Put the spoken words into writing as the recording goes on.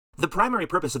The primary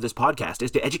purpose of this podcast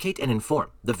is to educate and inform.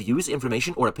 The views,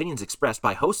 information, or opinions expressed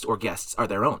by hosts or guests are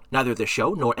their own. Neither the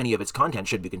show nor any of its content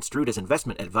should be construed as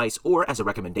investment advice or as a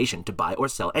recommendation to buy or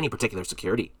sell any particular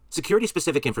security.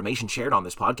 Security-specific information shared on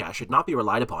this podcast should not be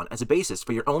relied upon as a basis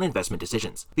for your own investment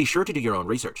decisions. Be sure to do your own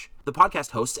research. The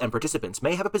podcast hosts and participants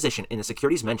may have a position in the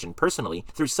securities mentioned personally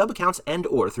through sub-accounts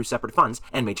and/or through separate funds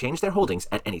and may change their holdings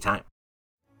at any time.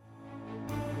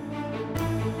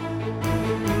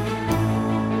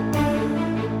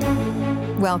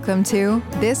 Welcome to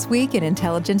This Week in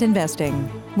Intelligent Investing,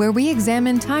 where we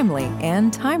examine timely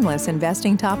and timeless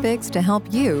investing topics to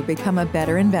help you become a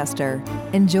better investor.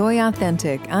 Enjoy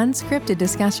authentic, unscripted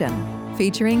discussion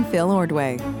featuring Phil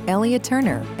Ordway, Elliot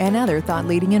Turner, and other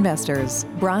thought-leading investors,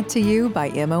 brought to you by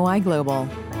MOI Global.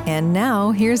 And now,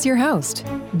 here's your host,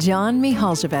 John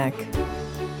Mihaljevic.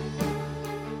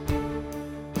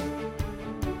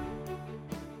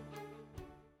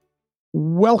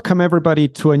 Welcome, everybody,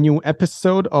 to a new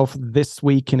episode of This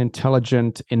Week in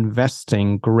Intelligent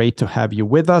Investing. Great to have you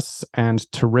with us,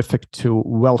 and terrific to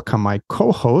welcome my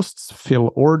co-hosts,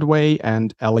 Phil Ordway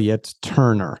and Elliot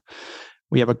Turner.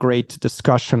 We have a great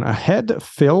discussion ahead.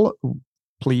 Phil,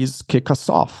 please kick us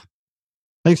off.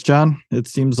 Thanks, John. It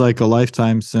seems like a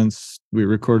lifetime since we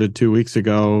recorded 2 weeks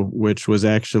ago, which was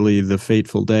actually the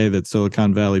fateful day that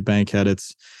Silicon Valley Bank had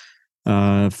its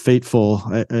fateful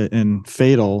and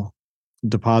fatal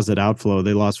deposit outflow.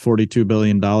 They lost $42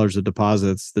 billion of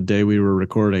deposits the day we were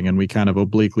recording, and we kind of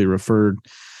obliquely referred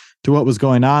to what was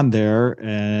going on there.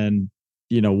 And,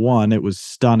 one, it was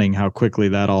stunning how quickly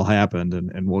that all happened,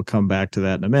 and we'll come back to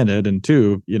that in a minute. And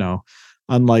two,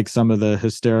 unlike some of the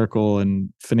hysterical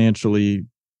and financially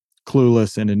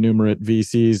clueless and innumerate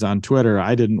VCs on Twitter,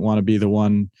 I didn't want to be the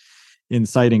one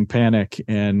inciting panic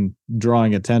and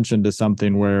drawing attention to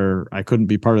something where I couldn't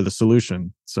be part of the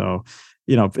solution. So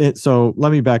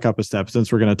let me back up a step,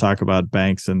 since we're going to talk about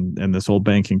banks and this whole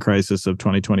banking crisis of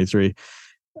 2023.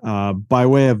 By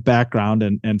way of background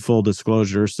and full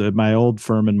disclosure, so at my old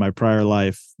firm in my prior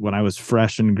life, when I was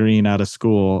fresh and green out of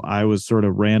school, I was sort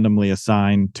of randomly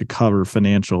assigned to cover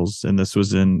financials. And this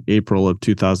was in April of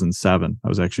 2007. I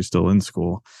was actually still in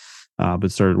school, but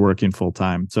started working full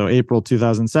time. So April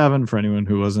 2007, for anyone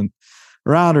who wasn't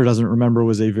around or doesn't remember,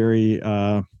 was a very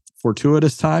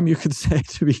fortuitous time, you could say,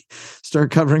 to start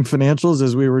covering financials,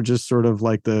 as we were just sort of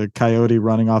like the coyote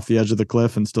running off the edge of the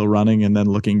cliff and still running, and then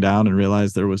looking down and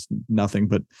realized there was nothing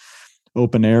but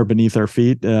open air beneath our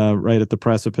feet, right at the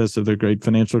precipice of the great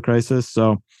financial crisis.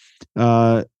 So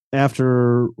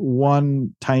after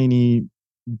one tiny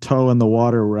toe in the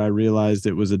water where I realized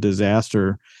it was a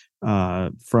disaster,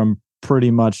 from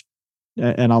pretty much,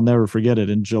 and I'll never forget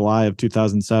it, in July of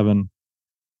 2007,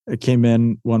 I came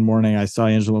in one morning, I saw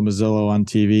Angelo Mazzillo on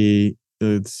TV,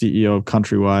 the CEO of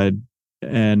Countrywide,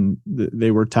 and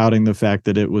they were touting the fact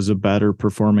that it was a better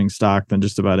performing stock than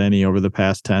just about any over the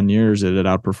past 10 years. It had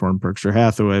outperformed Berkshire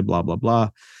Hathaway, blah, blah, blah.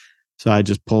 So I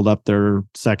just pulled up their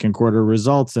second quarter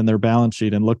results and their balance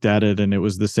sheet and looked at it, and it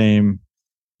was the same,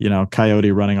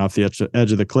 coyote running off the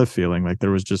edge of the cliff feeling, like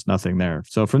there was just nothing there.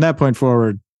 So from that point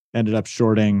forward, ended up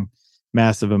shorting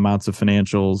massive amounts of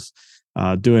financials,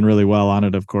 doing really well on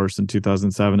it, of course, in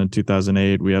 2007 and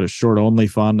 2008. We had a short-only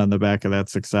fund on the back of that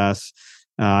success.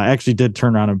 I actually did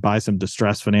turn around and buy some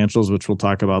distressed financials, which we'll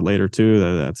talk about later, too.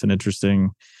 That's an interesting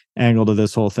angle to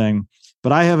this whole thing.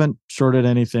 But I haven't shorted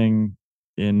anything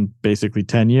in basically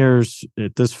 10 years.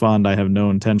 At this fund, I have no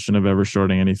intention of ever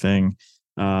shorting anything.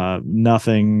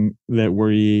 Nothing that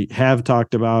we have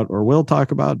talked about or will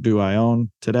talk about do I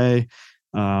own today.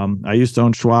 I used to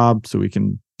own Schwab, so we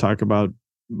can talk about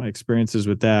my experiences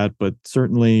with that, but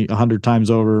certainly 100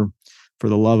 times over, for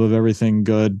the love of everything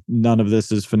good, none of this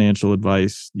is financial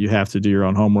advice. You have to do your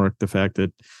own homework. The fact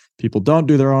that people don't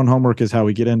do their own homework is how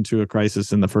we get into a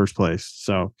crisis in the first place.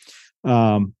 So,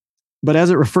 but as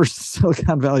it refers to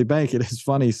Silicon Valley Bank, it is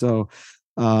funny. So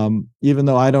even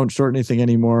though I don't short anything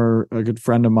anymore, a good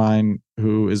friend of mine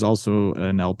who is also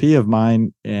an LP of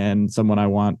mine and someone I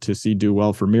want to see do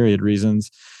well for myriad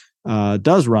reasons,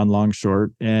 does run long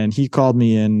short. And he called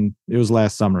me in, it was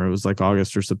last summer, it was like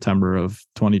August or September of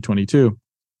 2022.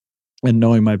 And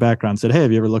knowing my background, said, "Hey,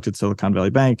 have you ever looked at Silicon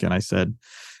Valley Bank?" And I said,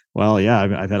 "Well, yeah,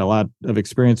 I've had a lot of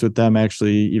experience with them,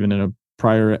 actually, even in a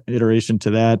prior iteration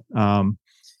to that.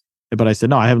 But I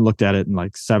said, no, I haven't looked at it in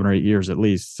like 7 or 8 years at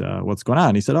least. What's going on?"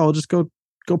 And he said, "Oh, well, just go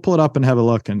pull it up and have a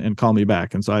look and call me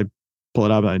back." And so I pull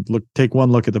it up, and I take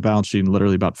one look at the balance sheet, and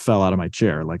literally about fell out of my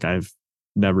chair. Like, I've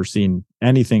never seen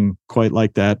anything quite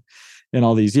like that in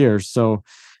all these years. So,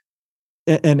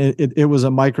 and it was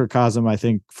a microcosm, I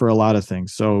think, for a lot of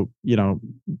things. So,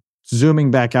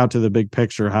 zooming back out to the big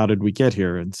picture, how did we get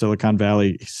here? And Silicon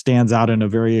Valley stands out in a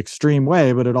very extreme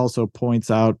way, but it also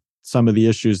points out some of the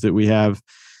issues that we have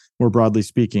more broadly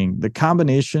speaking. The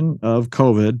combination of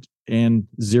COVID and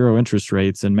zero interest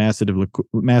rates and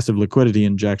massive liquidity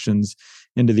injections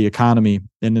into the economy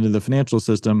and into the financial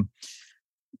system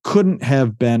couldn't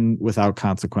have been without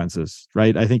consequences,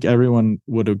 right? I think everyone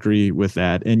would agree with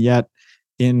that. And yet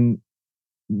in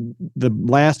the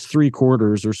last 3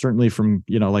 quarters, or certainly from,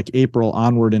 like April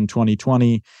onward in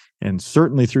 2020, and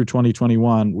certainly through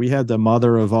 2021, we had the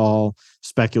mother of all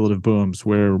speculative booms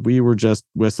where we were just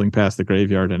whistling past the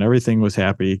graveyard and everything was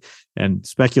happy and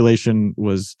speculation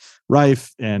was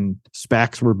rife and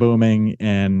SPACs were booming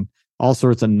and all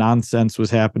sorts of nonsense was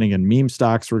happening and meme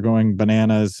stocks were going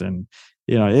bananas. And,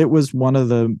 it was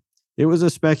a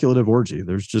speculative orgy.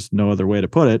 There's just no other way to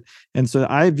put it. And so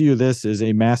I view this as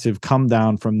a massive come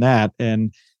down from that.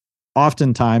 And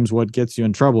oftentimes what gets you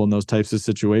in trouble in those types of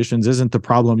situations isn't the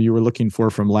problem you were looking for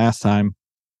from last time.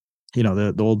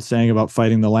 The old saying about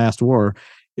fighting the last war.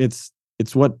 It's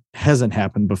what hasn't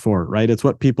happened before, right? It's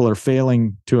what people are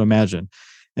failing to imagine.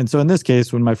 And so in this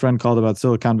case, when my friend called about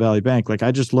Silicon Valley Bank, like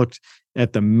I just looked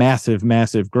at the massive,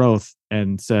 massive growth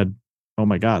and said, oh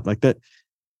my God, like that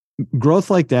growth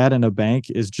like that in a bank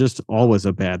is just always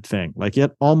a bad thing. Like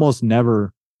it almost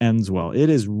never ends well. It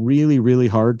is really, really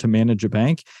hard to manage a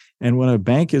bank. And when a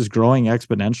bank is growing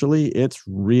exponentially, it's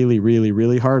really, really,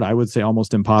 really hard. I would say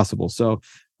almost impossible. So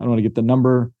I don't want to get the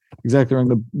number exactly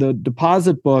wrong. The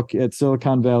deposit book at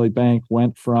Silicon Valley Bank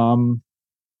went from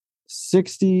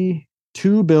 $62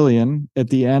 billion at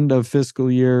the end of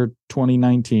fiscal year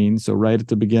 2019. So right at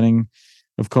the beginning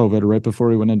of COVID, or right before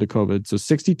we went into COVID. So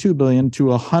 $62 billion to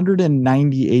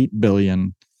 $198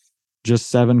 billion just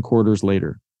 7 quarters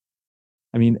later.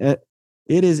 I mean, it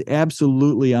is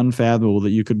absolutely unfathomable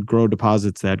that you could grow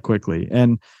deposits that quickly.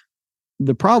 And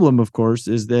the problem, of course,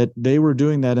 is that they were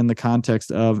doing that in the context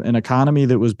of an economy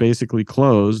that was basically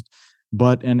closed,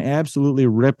 but an absolutely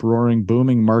rip-roaring,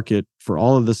 booming market for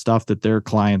all of the stuff that their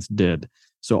clients did.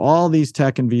 So all these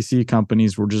tech and VC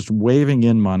companies were just waving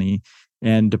in money,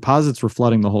 and deposits were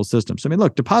flooding the whole system. So, I mean,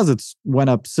 look, deposits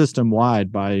went up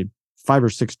system-wide by $5 or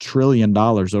 $6 trillion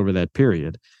over that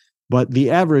period. But the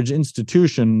average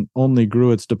institution only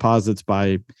grew its deposits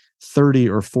by 30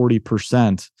 or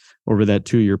 40% over that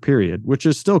 2-year period, which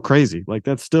is still crazy. Like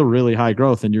that's still really high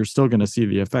growth, and you're still going to see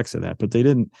the effects of that. But they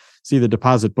didn't see the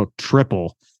deposit book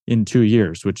triple in 2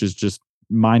 years, which is just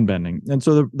mind-bending. And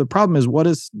so the problem is, what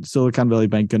is Silicon Valley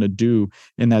Bank going to do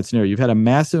in that scenario? You've had a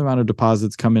massive amount of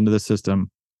deposits come into the system.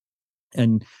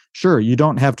 And sure, you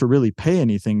don't have to really pay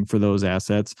anything for those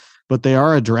assets, but they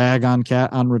are a drag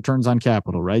on returns on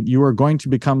capital, right? You are going to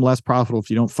become less profitable if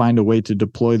you don't find a way to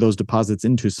deploy those deposits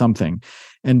into something.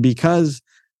 And because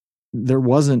there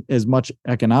wasn't as much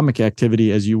economic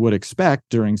activity as you would expect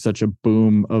during such a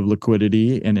boom of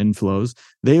liquidity and inflows,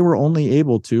 they were only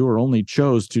able to, or only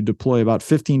chose to, deploy about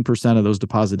 15% of those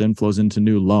deposit inflows into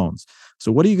new loans.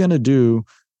 So what are you going to do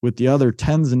with the other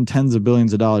tens and tens of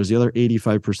billions of dollars, the other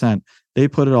 85%? They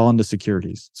put it all into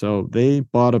securities. So they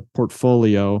bought a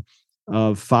portfolio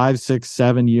of 5, 6,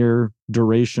 7-year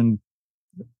duration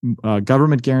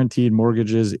government guaranteed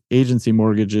mortgages, agency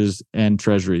mortgages, and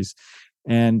treasuries.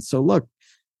 And so, look,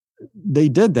 they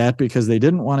did that because they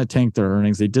didn't want to tank their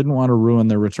earnings. They didn't want to ruin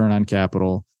their return on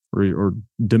capital or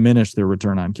diminish their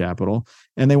return on capital.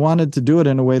 And they wanted to do it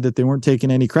in a way that they weren't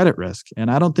taking any credit risk. And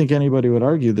I don't think anybody would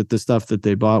argue that the stuff that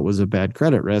they bought was a bad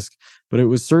credit risk, but it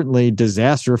was certainly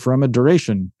disaster from a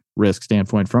duration risk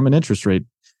standpoint, from an interest rate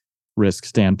risk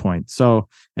standpoint. So,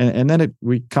 and then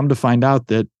we come to find out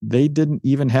that they didn't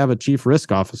even have a chief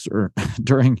risk officer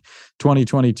during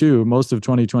 2022, most of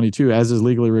 2022, as is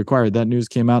legally required. That news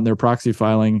came out in their proxy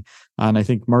filing on, I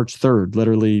think, March 3rd,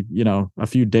 literally, a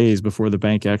few days before the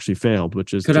bank actually failed,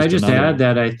 which is. Could I just add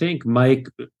that I think Mike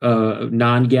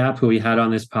Non-Gap, who we had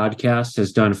on this podcast,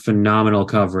 has done phenomenal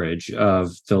coverage of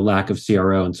the lack of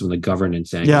CRO and some of the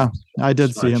governance angles. Yeah, I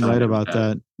did see him write about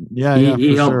that. Yeah,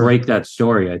 he helped break that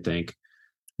story, I think.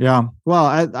 Yeah. Well,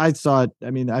 I saw it. I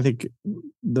mean, I think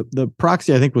the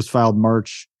proxy, I think, was filed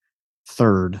March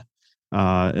 3rd.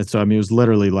 And so, I mean, it was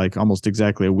literally like almost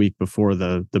exactly a week before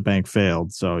the bank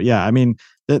failed. So, yeah, I mean,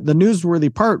 the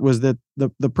newsworthy part was that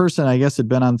the person, I guess, had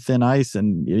been on thin ice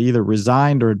and either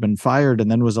resigned or had been fired and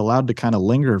then was allowed to kind of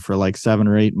linger for like 7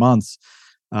 or 8 months,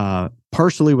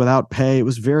 partially without pay. It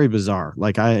was very bizarre.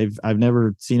 Like I've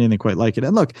never seen anything quite like it.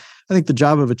 And look, I think the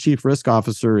job of a chief risk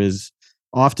officer is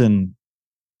often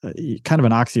kind of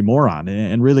an oxymoron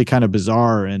and really kind of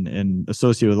bizarre and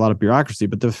associated with a lot of bureaucracy.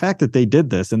 But the fact that they did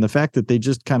this and the fact that they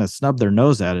just kind of snubbed their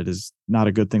nose at it is not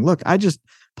a good thing. Look, I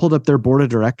pulled up their board of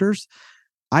directors.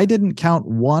 I didn't count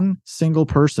one single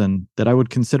person that I would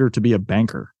consider to be a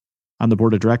banker on the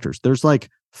board of directors. There's like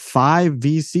 5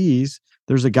 VCs.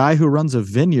 There's a guy who runs a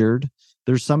vineyard.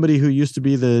 There's somebody who used to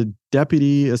be the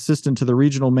deputy assistant to the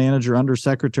regional manager,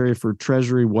 undersecretary for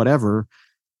treasury, whatever.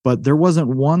 But there wasn't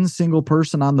one single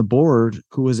person on the board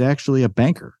who was actually a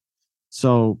banker.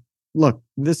 So look,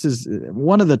 this is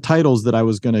one of the titles that I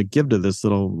was going to give to this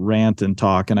little rant and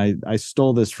talk. And I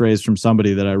stole this phrase from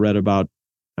somebody that I read about,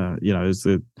 is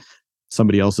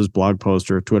somebody else's blog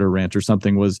post or a Twitter rant or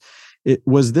something. Was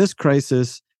this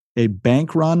crisis a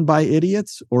bank run by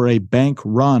idiots or a bank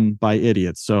run by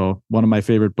idiots? So one of my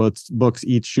favorite books,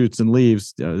 Eats, Shoots, and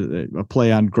Leaves, a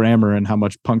play on grammar and how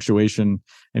much punctuation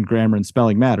and grammar and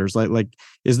spelling matters. Like,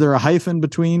 is there a hyphen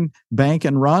between bank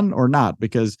and run or not?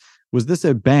 Because was this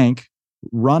a bank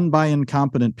run by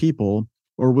incompetent people,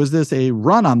 or was this a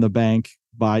run on the bank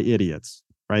by idiots?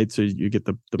 Right. So you get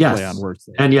the yes. play on words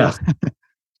there. And yes.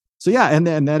 So yeah,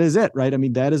 and that is it, right? I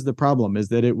mean, that is the problem, is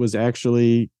that it was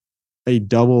actually a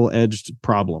double-edged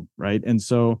problem, right? And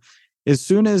so as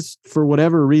soon as, for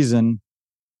whatever reason,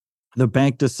 the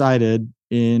bank decided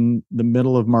in the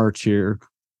middle of March here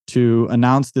to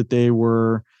announce that they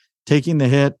were taking the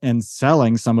hit and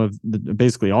selling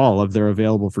basically all of their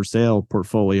available for sale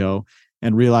portfolio,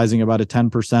 and realizing about a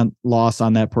 10% loss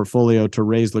on that portfolio to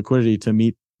raise liquidity to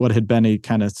meet what had been a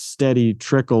kind of steady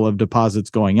trickle of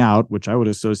deposits going out, which I would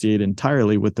associate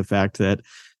entirely with the fact that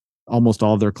almost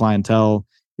all of their clientele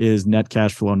is net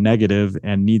cash flow negative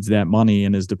and needs that money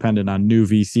and is dependent on new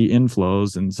VC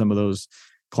inflows. And some of those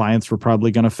clients were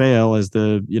probably going to fail as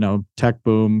the, tech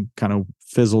boom kind of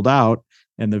fizzled out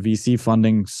and the VC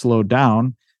funding slowed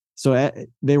down. So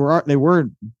they were,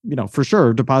 for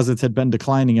sure, deposits had been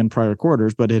declining in prior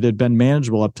quarters, but it had been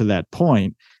manageable up to that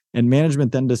point. And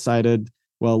management then decided,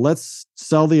 well, let's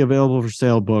sell the available for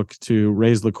sale book to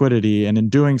raise liquidity. And in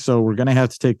doing so, we're going to have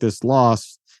to take this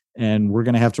loss and we're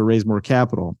going to have to raise more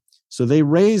capital. So they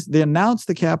announced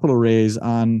the capital raise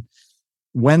on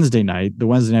Wednesday night, the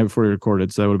Wednesday night before we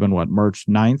recorded. So that would have been March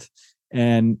 9th,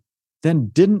 and then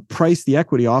didn't price the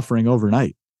equity offering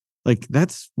overnight. Like,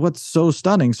 that's what's so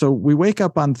stunning. So we wake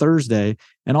up on Thursday,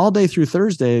 and all day through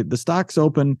Thursday, the stock's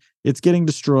open, it's getting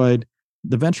destroyed.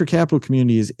 The venture capital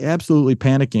community is absolutely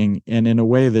panicking, and in a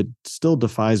way that still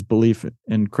defies belief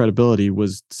and credibility,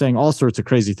 was saying all sorts of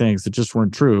crazy things that just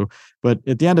weren't true. But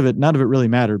at the end of it, none of it really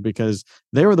mattered, because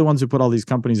they were the ones who put all these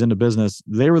companies into business.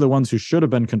 They were the ones who should have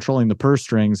been controlling the purse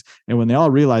strings. And when they all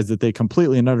realized that they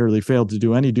completely and utterly failed to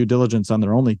do any due diligence on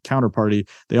their only counterparty,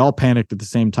 they all panicked at the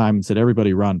same time and said,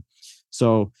 everybody run.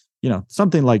 So,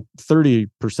 something like 30%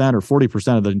 or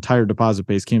 40% of the entire deposit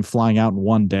base came flying out in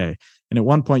one day. And at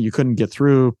one point, you couldn't get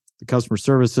through. The customer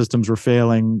service systems were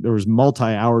failing. There was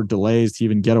multi-hour delays to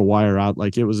even get a wire out.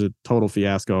 Like, it was a total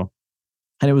fiasco,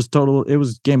 and it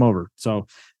was game over. So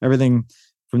everything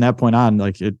from that point on,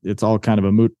 like, it's all kind of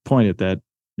a moot point at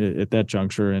that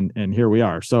juncture. And here we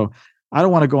are. So I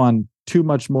don't want to go on too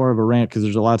much more of a rant because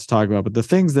there's a lot to talk about. But the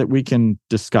things that we can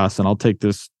discuss, and I'll take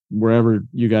this wherever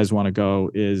you guys want to go,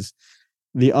 is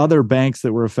the other banks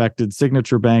that were affected.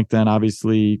 Signature Bank then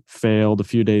obviously failed a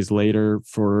few days later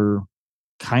for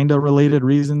kind of related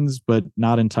reasons, but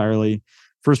not entirely.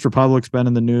 First Republic's been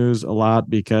in the news a lot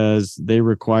because they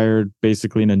required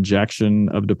basically an injection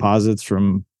of deposits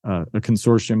from a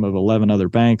consortium of 11 other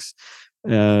banks.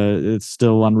 It's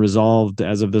still unresolved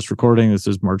as of this recording. This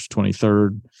is March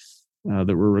 23rd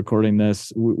that we're recording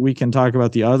this. We can talk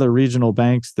about the other regional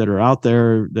banks that are out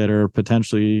there that are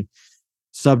potentially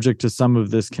subject to some of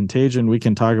this contagion. We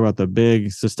can talk about the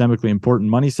big systemically important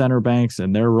money center banks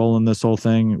and their role in this whole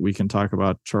thing. We can talk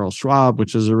about Charles Schwab,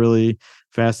 which is a really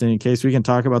fascinating case. We can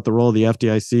talk about the role of the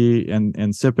FDIC and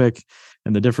SIPC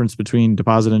and the difference between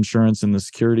deposit insurance and the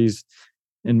securities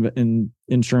in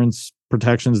insurance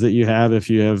protections that you have if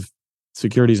you have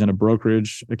securities in a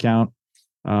brokerage account.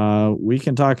 We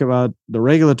can talk about the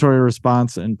regulatory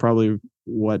response and probably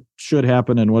what should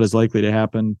happen and what is likely to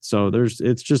happen. So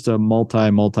it's just a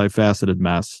multifaceted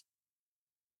mess.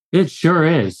 It sure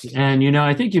is. And,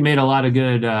 I think you made a lot of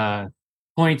good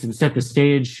points and set the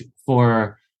stage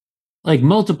for like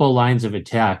multiple lines of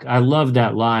attack. I love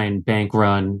that line, bank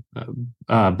run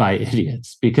by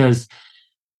idiots, because,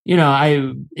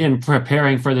 I, in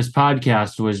preparing for this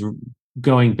podcast, was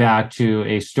going back to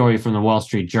a story from the Wall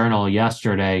Street Journal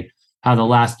yesterday, how the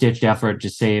last-ditch effort to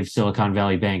save Silicon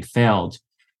Valley Bank failed.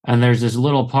 And there's this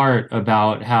little part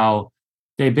about how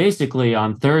they basically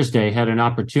on Thursday had an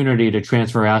opportunity to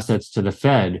transfer assets to the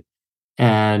Fed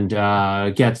and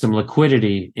get some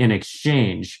liquidity in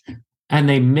exchange. And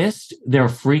they missed their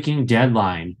freaking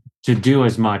deadline to do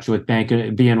as much with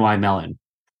BNY Mellon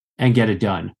and get it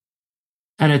done.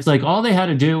 And it's like all they had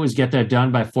to do was get that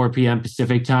done by 4 p.m.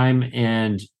 Pacific time,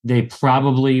 and they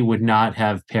probably would not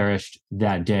have perished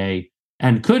that day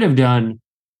and could have done,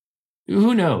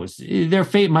 who knows? Their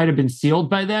fate might have been sealed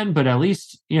by then, but at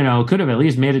least, could have at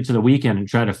least made it to the weekend and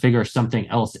try to figure something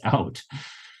else out.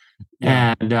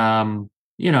 Yeah. And,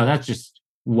 that's just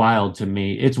wild to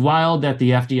me. It's wild that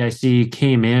the FDIC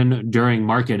came in during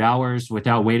market hours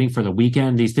without waiting for the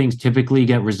weekend. These things typically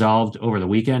get resolved over the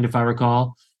weekend, if I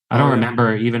recall. I don't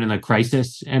remember even in the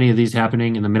crisis, any of these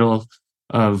happening in the middle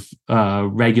of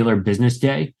regular business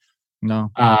day. No.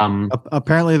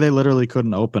 Apparently they literally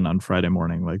couldn't open on Friday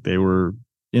morning. Like they were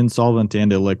insolvent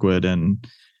and illiquid. And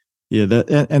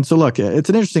and so look, it's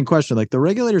an interesting question. Like the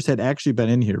regulators had actually been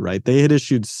in here, right? They had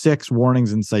issued 6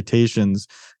 warnings and citations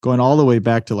going all the way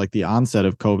back to like the onset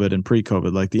of COVID and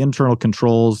pre-COVID. Like the internal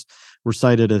controls were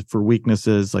cited for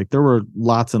weaknesses. Like there were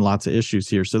lots and lots of issues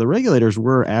here. So the regulators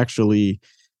were actually,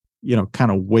 kind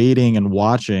of waiting and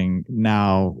watching.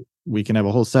 Now we can have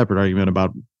a whole separate argument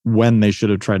about when they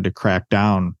should have tried to crack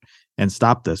down and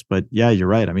stop this. But yeah, you're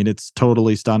right. I mean, it's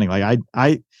totally stunning. Like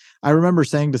I remember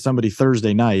saying to somebody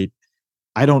Thursday night,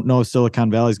 I don't know if Silicon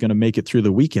Valley is going to make it through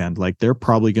the weekend. Like they're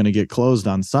probably going to get closed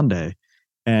on Sunday.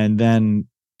 And then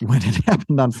when it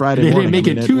happened on Friday morning, they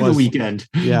didn't make it to the weekend.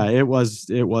 Yeah, it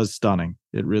was stunning.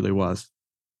 It really was.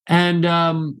 And,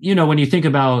 when you think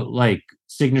about like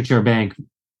Signature Bank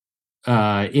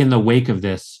in the wake of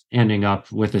this ending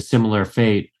up with a similar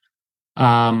fate,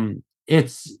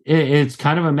 it's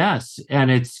kind of a mess,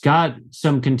 and it's got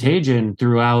some contagion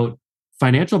throughout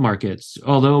financial markets,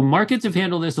 although markets have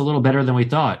handled this a little better than we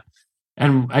thought.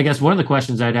 And I guess one of the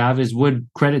questions I'd have is, would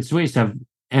Credit Suisse have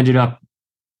ended up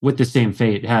with the same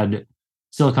fate had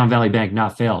Silicon Valley Bank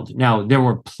not failed? Now, there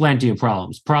were plenty of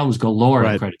problems galore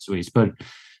at Credit Suisse, but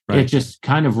it just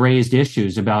kind of raised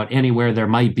issues about anywhere there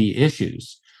might be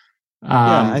issues.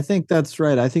 I think that's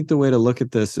right. I think the way to look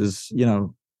at this is,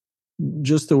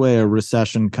 just the way a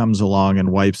recession comes along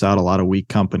and wipes out a lot of weak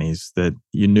companies that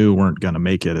you knew weren't going to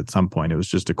make it at some point. It was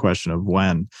just a question of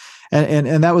when.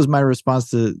 And that was my response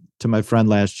to my friend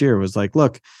last year, was like,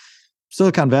 look,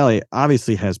 Silicon Valley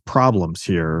obviously has problems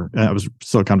here. It was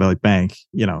Silicon Valley Bank,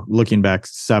 looking back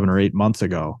 7 or 8 months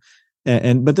ago.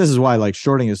 But this is why like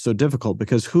shorting is so difficult,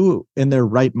 because who in their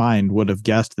right mind would have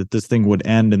guessed that this thing would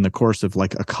end in the course of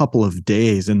like a couple of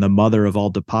days in the mother of all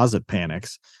deposit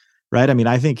panics, right? I mean,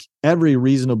 I think every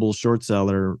reasonable short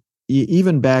seller,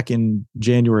 even back in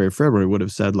January or February, would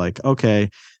have said like, okay,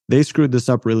 they screwed this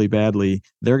up really badly.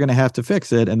 They're going to have to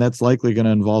fix it. And that's likely going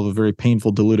to involve a very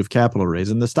painful dilutive capital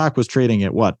raise. And the stock was trading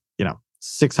at what,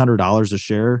 $600 a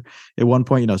share at one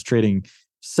point. It's trading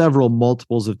several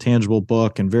multiples of tangible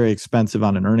book and very expensive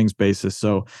on an earnings basis.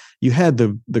 So you had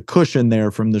the cushion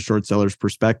there from the short seller's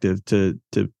perspective to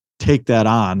take that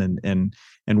on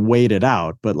and wait it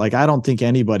out. But like, I don't think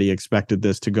anybody expected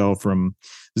this to go from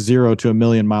 0 to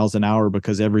 1,000,000 miles an hour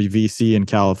because every VC in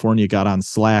California got on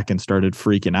Slack and started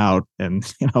freaking out and,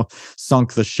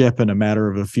 sunk the ship in a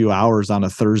matter of a few hours on a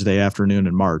Thursday afternoon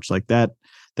in March. Like that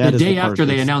the day after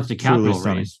they announced a capital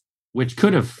raise, which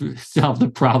could have solved the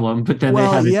problem, but then they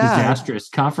had a disastrous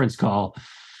conference call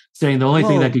saying the only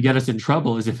thing that could get us in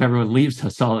trouble is if everyone leaves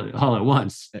us all at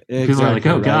once. Exactly, people are like,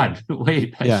 oh, God,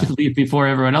 wait, I should leave before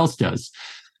everyone else does.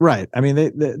 Right. I mean,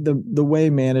 the way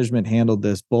management handled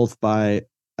this, both by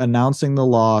announcing the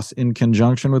loss in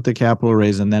conjunction with the capital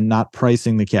raise and then not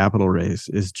pricing the capital raise,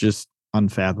 is just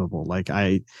unfathomable.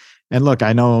 And look,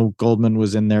 I know Goldman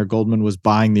was in there. Goldman was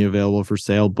buying the available for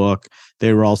sale book.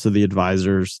 They were also the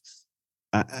advisors.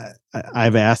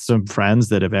 I've asked some friends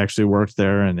that have actually worked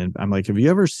there, and I'm like, have you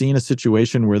ever seen a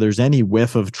situation where there's any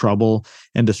whiff of trouble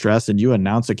and distress and you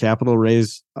announce a capital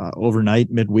raise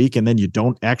overnight, midweek, and then you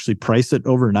don't actually price it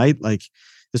overnight? Like,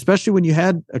 especially when you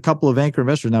had a couple of anchor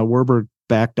investors. Now, Warburg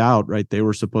backed out, right? They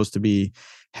were supposed to be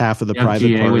half of the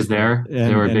private part. was there.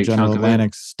 They were a big General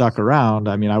Atlantic stuck around.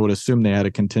 I mean, I would assume they had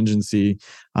a contingency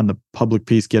on the public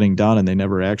piece getting done, and they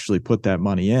never actually put that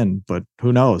money in. But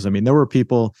who knows? I mean, there were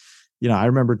people, I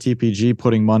remember TPG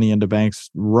putting money into banks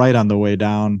right on the way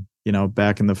down,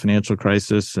 back in the financial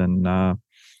crisis. And,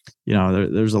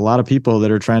 there's a lot of people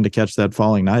that are trying to catch that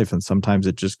falling knife, and sometimes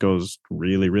it just goes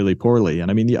really, really poorly. And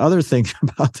I mean, the other thing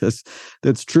about this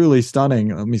that's truly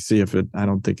stunning, let me see I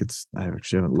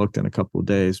actually haven't looked in a couple of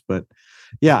days, but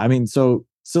yeah, I mean, so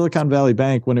Silicon Valley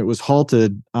Bank, when it was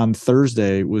halted on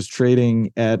Thursday, was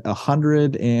trading at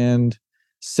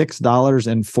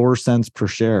 $106.04 per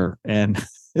share. And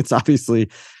it's obviously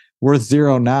worth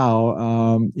zero now.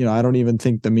 I don't even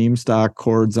think the meme stock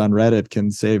chords on Reddit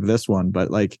can save this one,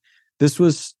 but like This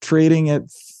was trading at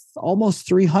almost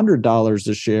 $300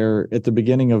 a share at the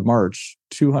beginning of March,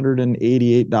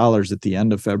 $288 at the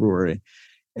end of February.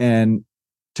 And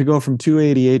to go from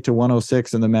 288 to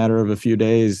 106 in the matter of a few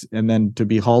days, and then to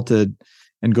be halted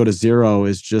and go to zero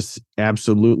is just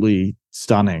absolutely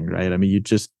stunning, right? I mean, you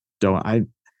just don't.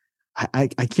 I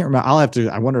can't remember.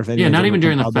 I wonder if anyone. Yeah, not even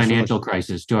during the financial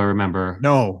crisis do I remember.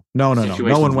 No. No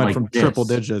one went from triple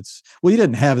digits. Well, you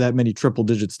didn't have that many triple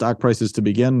digit stock prices to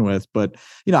begin with, but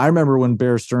I remember when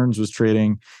Bear Stearns was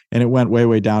trading and it went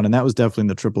way down, and that was definitely in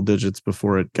the triple digits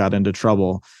before it got into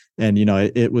trouble. And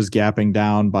it was gapping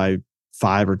down by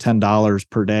 $5 or $10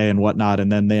 per day and whatnot.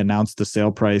 And then they announced the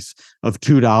sale price of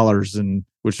 $2, and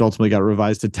which ultimately got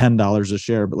revised to $10 a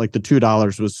share. But like the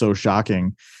 $2 was so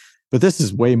shocking. But this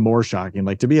is way more shocking,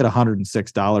 like to be at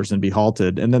 $106 and be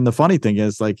halted. And then the funny thing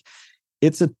is, like,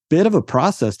 it's a bit of a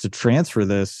process to transfer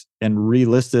this and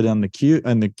relist it on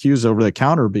the queues over the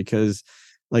counter, because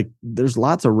like there's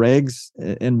lots of regs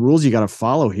and rules you got to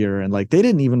follow here. And like they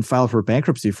didn't even file for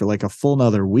bankruptcy for like a full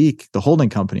another week, the holding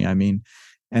company, I mean.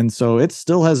 And so it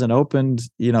still hasn't opened.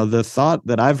 The thought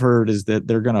that I've heard is that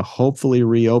they're going to hopefully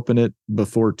reopen it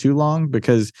before too long,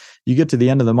 because you get to the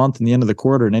end of the month and the end of the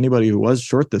quarter, and anybody who was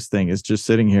short this thing is just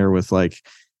sitting here with like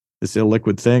this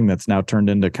illiquid thing that's now turned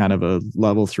into kind of a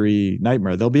level 3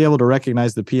 nightmare. They'll be able to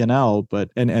recognize the P&L, but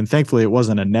and thankfully it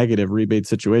wasn't a negative rebate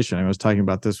situation. I was talking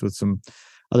about this with some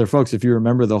other folks. If you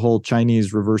remember the whole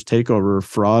Chinese reverse takeover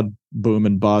fraud boom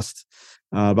and bust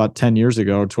about 10 years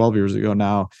ago, 12 years ago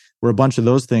now, where a bunch of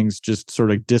those things just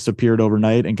sort of disappeared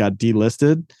overnight and got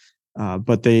delisted.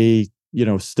 But they,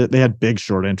 they had big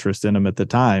short interest in them at the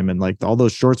time. And like all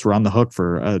those shorts were on the hook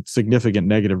for a significant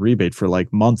negative rebate for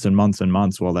like months and months and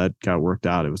months. While that got worked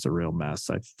out, it was a real mess.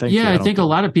 I think a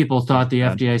lot of people thought the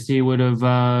FDIC would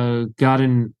have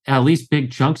gotten at least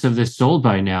big chunks of this sold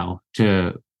by now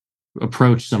to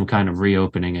approach some kind of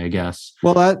reopening, I guess.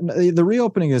 Well, the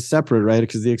reopening is separate, right?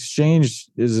 Because the exchange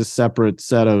is a separate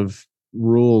set of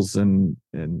rules and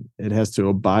it has to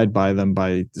abide by them.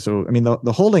 So I mean,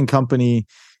 the holding company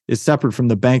is separate from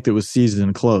the bank that was seized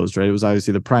and closed, right? It was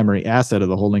obviously the primary asset of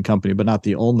the holding company, but not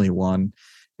the only one.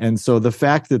 And so the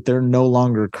fact that they're no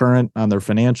longer current on their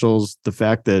financials, the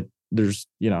fact that there's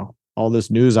all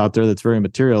this news out there that's very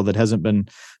material that hasn't been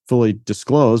fully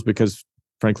disclosed, because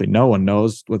frankly no one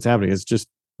knows what's happening, it's just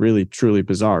really truly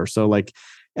bizarre. So like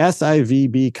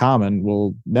SIVB Common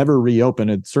will never reopen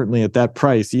it, certainly at that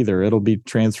price either. It'll be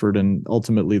transferred and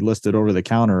ultimately listed over the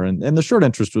counter. And the short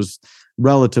interest was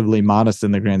relatively modest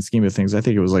in the grand scheme of things. I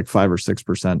think it was like 5 or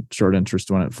 6% short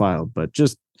interest when it filed, but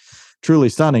just truly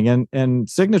stunning. And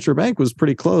Signature Bank was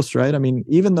pretty close, right? I mean,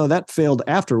 even though that failed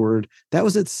afterward, that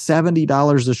was at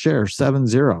 $70 a share,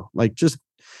 70. Like just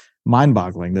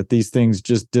mind-boggling that these things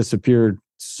just disappeared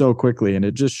so quickly. And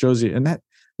it just shows you, and that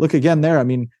look again there, I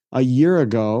mean, a year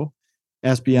ago,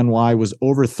 SBNY was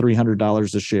over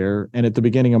 $300 a share. And at the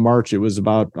beginning of March, it was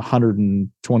about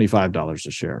 $125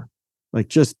 a share. Like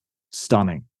just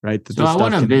stunning, right? So I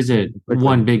want to visit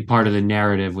one big part of the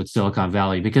narrative with Silicon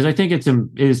Valley, because I think it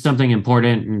is something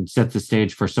important and sets the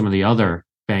stage for some of the other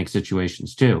bank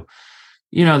situations too.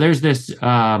 There's this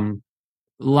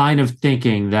line of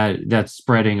thinking that's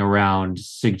spreading around,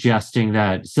 suggesting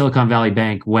that Silicon Valley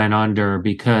Bank went under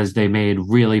because they made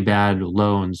really bad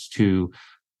loans to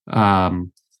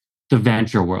the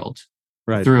venture world,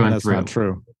 right? Through and that's through. Not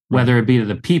true. Whether it be to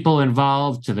the people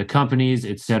involved, to the companies,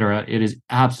 et cetera, it is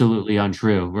absolutely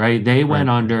untrue, right? They went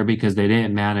under because they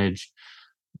didn't manage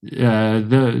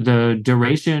the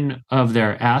duration of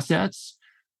their assets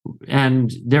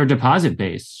and their deposit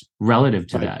base relative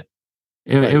to that.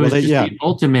 It was the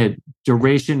ultimate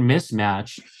duration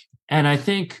mismatch. And I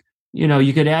think,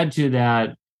 you could add to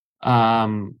that,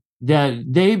 that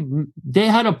they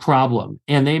had a problem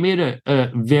and they made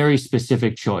a very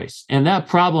specific choice. And that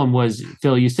problem was,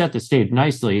 Phil, you set the stage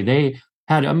nicely. They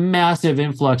had a massive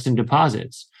influx in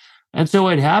deposits. And so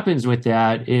what happens with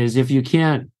that is if you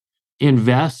can't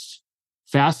invest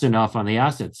fast enough on the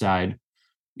asset side,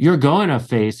 you're going to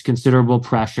face considerable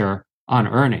pressure on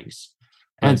earnings.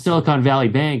 And Silicon Valley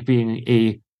Bank, being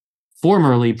a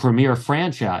formerly premier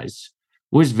franchise,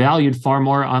 was valued far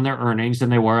more on their earnings than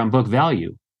they were on book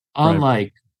value,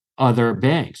 unlike other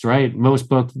banks, right? Most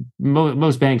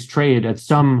banks trade at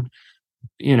some,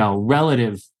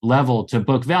 relative level to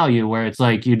book value, where it's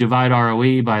like you divide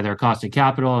ROE by their cost of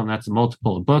capital, and that's a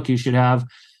multiple of book you should have.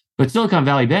 But Silicon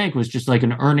Valley Bank was just like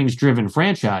an earnings-driven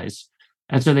franchise.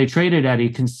 And so they traded at a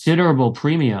considerable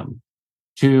premium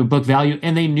to book value,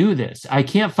 and they knew this. I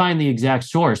can't find the exact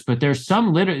source, but there's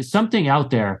something out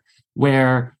there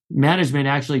where management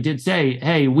actually did say,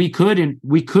 hey, we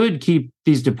could keep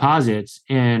these deposits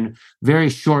in very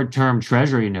short-term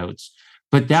treasury notes,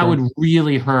 but that would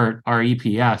really hurt our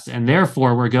EPS. And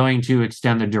therefore, we're going to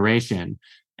extend the duration.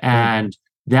 And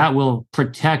that will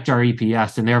protect our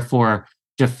EPS and therefore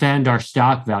defend our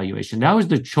stock valuation. That was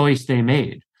the choice they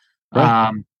made.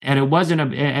 Right. And it wasn't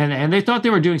and they thought they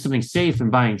were doing something safe in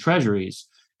buying treasuries.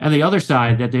 And the other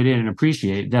side that they didn't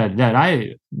appreciate that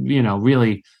I,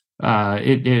 really,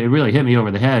 it really hit me over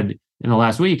the head in the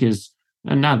last week is,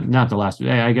 and not the last,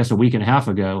 I guess a week and a half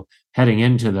ago, heading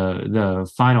into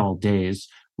the final days,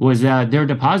 was that their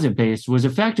deposit base was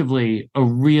effectively a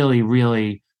really,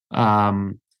 really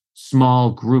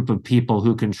small group of people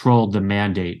who controlled the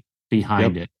mandate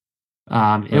behind it.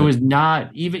 It was not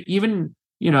even,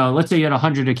 let's say you had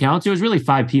 100 accounts, it was really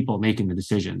 5 people making the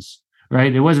decisions,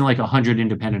 right? It wasn't like 100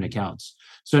 independent accounts.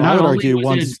 So I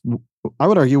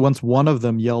would argue once one of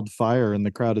them yelled fire in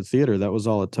the crowded theater, that was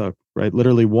all it took, right?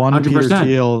 Literally one 100%.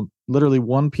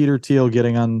 Peter Thiel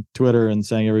getting on Twitter and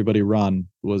saying everybody run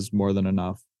was more than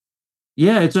enough.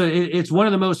 Yeah, it's one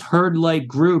of the most herd-like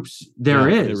groups there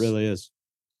is. It really is.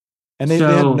 And they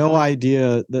had no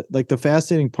idea that, like, the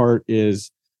fascinating part is,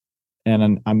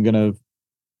 and I'm going to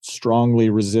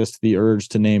strongly resist the urge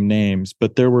to name names,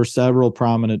 but there were several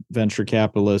prominent venture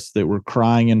capitalists that were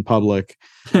crying in public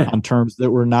on terms that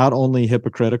were not only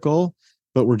hypocritical,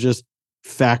 but were just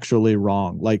factually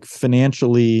wrong, like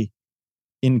financially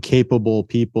incapable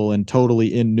people and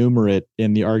totally innumerate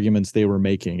in the arguments they were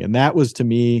making. And that was, to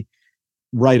me,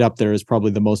 right up there is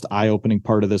probably the most eye-opening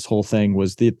part of this whole thing,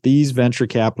 was that these venture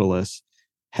capitalists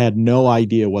had no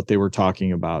idea what they were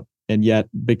talking about. And yet,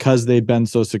 because they'd been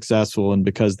so successful and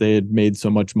because they had made so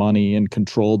much money and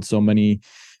controlled so many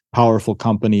powerful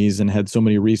companies and had so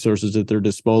many resources at their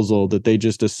disposal, that they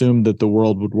just assumed that the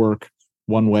world would work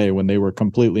one way when they were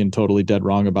completely and totally dead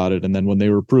wrong about it. And then when they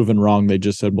were proven wrong, they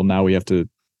just said, well, now we have to,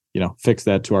 fix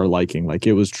that to our liking. Like,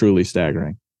 it was truly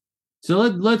staggering. So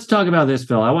let's talk about this,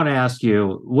 Phil. I want to ask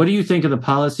you, what do you think of the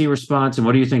policy response, and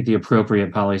what do you think the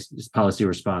appropriate policy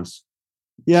response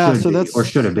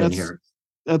should have been here?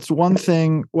 That's one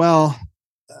thing. Well,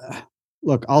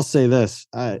 look, I'll say this.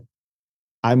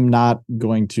 I'm not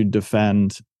going to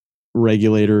defend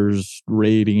regulators,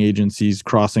 rating agencies,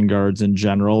 crossing guards in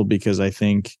general, because I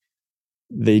think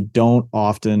they don't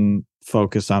often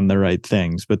focus on the right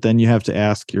things. But then you have to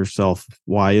ask yourself,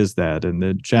 why is that? And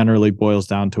it generally boils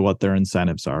down to what their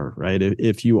incentives are, right?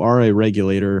 If you are a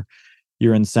regulator,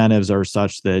 your incentives are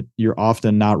such that you're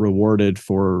often not rewarded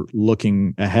for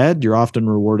looking ahead. You're often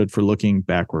rewarded for looking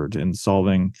backward and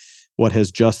solving what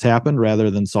has just happened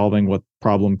rather than solving what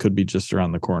problem could be just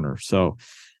around the corner. So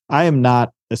I am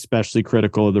not especially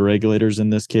critical of the regulators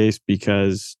in this case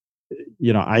because,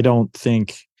 I don't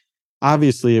think,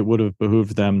 obviously it would have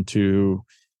behooved them to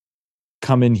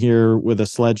come in here with a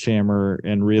sledgehammer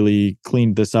and really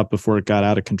cleaned this up before it got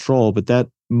out of control. But that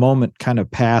moment kind of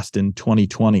passed in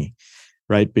 2020.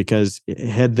 Right? Because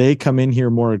had they come in here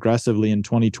more aggressively in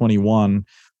 2021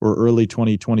 or early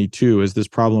 2022, as this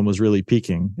problem was really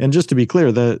peaking. And just to be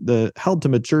clear, the held to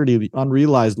maturity, the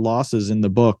unrealized losses in the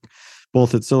book,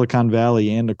 both at Silicon Valley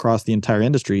and across the entire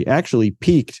industry, actually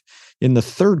peaked in the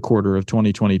third quarter of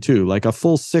 2022, like a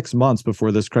full 6 months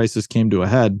before this crisis came to a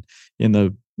head in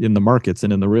the markets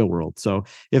and in the real world. So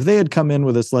if they had come in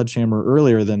with a sledgehammer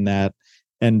earlier than that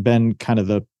and been kind of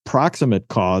the proximate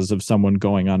cause of someone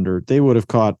going under, they would have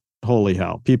caught holy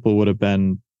hell. People would have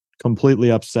been completely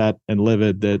upset and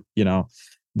livid that,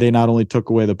 they not only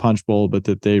took away the punch bowl, but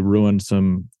that they ruined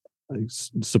some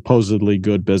supposedly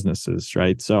good businesses,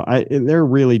 right? So they're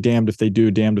really damned if they do,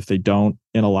 damned if they don't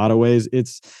in a lot of ways.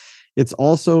 It's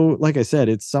also, like I said,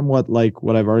 it's somewhat like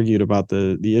what I've argued about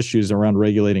the issues around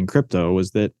regulating crypto, is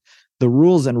that the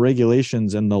rules and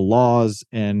regulations and the laws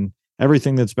and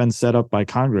everything that's been set up by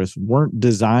Congress weren't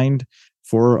designed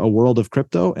for a world of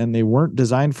crypto, and they weren't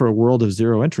designed for a world of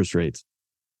zero interest rates.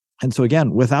 And so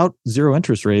again, without zero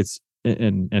interest rates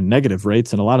and negative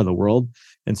rates in a lot of the world,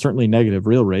 and certainly negative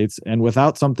real rates, and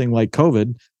without something like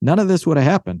COVID, none of this would have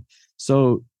happened.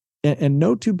 So, and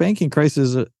no two banking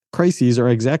crises are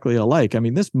exactly alike. I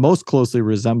mean, this most closely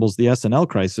resembles the S&L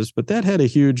crisis, but that had a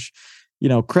huge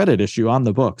credit issue on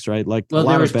the books, right? Like, well,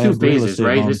 there was 2 phases,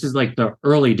 right? Loans. This is like the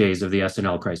early days of the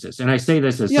S&L crisis. And I say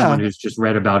this as someone who's just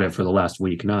read about it for the last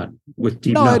week, not with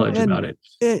deep knowledge about it.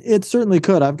 It certainly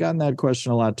could. I've gotten that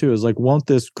question a lot too, is like, won't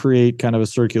this create kind of a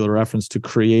circular reference to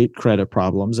create credit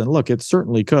problems? And look, it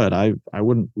certainly could. I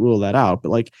wouldn't rule that out. But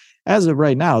like, as of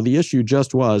right now, the issue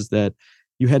just was that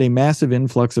you had a massive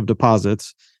influx of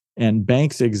deposits, and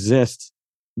banks exist.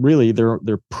 Really, their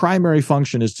primary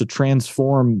function is to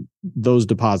transform those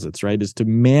deposits, right, is to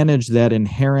manage that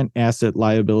inherent asset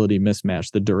liability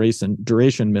mismatch, the duration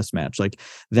mismatch. Like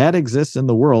that exists in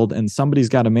the world, and somebody's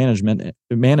got to manage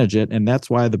it, and that's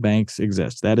why the banks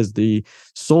exist. That is the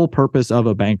sole purpose of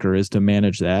a banker, is to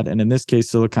manage that. And in this case,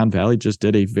 Silicon Valley just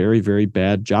did a very, very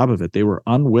bad job of it. They were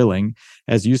unwilling,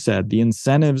 as you said, the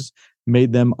incentives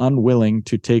made them unwilling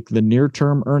to take the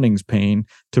near-term earnings pain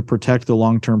to protect the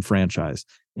long-term franchise.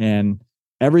 And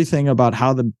everything about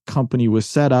how the company was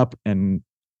set up and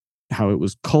how it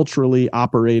was culturally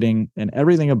operating and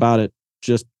everything about it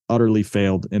just utterly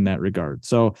failed in that regard.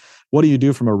 So what do you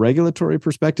do from a regulatory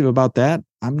perspective about that?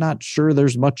 I'm not sure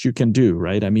there's much you can do,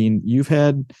 right? I mean, you've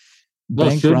had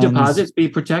should deposits be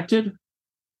protected?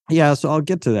 Yeah, so I'll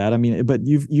get to that. I mean, but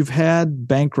you've had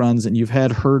bank runs and you've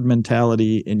had herd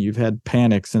mentality and you've had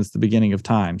panic since the beginning of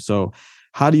time. So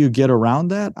how do you get around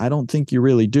that? I don't think you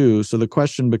really do. So the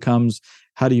question becomes,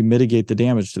 how do you mitigate the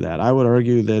damage to that? I would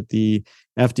argue that the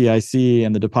FDIC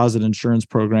and the deposit insurance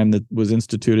program that was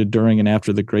instituted during and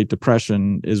after the Great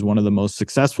Depression is one of the most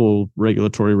successful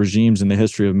regulatory regimes in the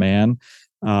history of man.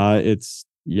 It's,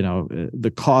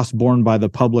 the costs borne by the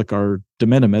public are de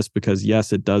minimis because,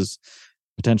 yes, it does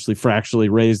potentially fractionally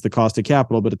raise the cost of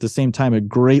capital, but at the same time, it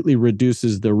greatly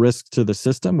reduces the risk to the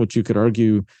system, which you could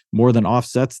argue more than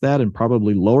offsets that and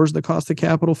probably lowers the cost of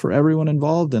capital for everyone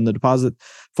involved. And the deposit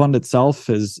fund itself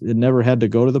it never had to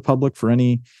go to the public for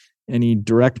any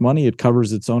direct money. It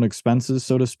covers its own expenses,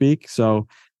 so to speak. So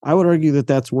I would argue that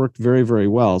that's worked very, very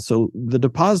well. So the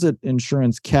deposit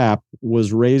insurance cap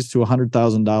was raised to $100,000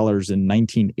 in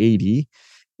 1980.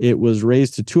 It was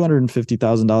raised to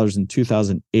 $250,000 in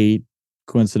 2008.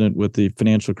 Coincident with the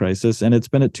financial crisis, and it's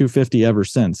been at $250 ever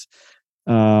since.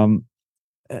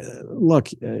 Look,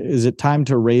 is it time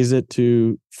to raise it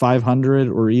to 500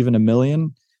 or even $1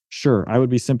 million? Sure, I would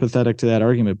be sympathetic to that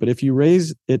argument. But if you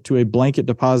raise it to a blanket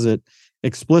deposit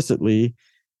explicitly,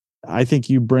 I think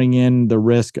you bring in the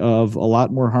risk of a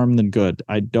lot more harm than good.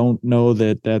 I don't know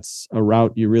that that's a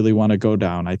route you really want to go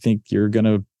down. I think you're going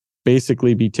to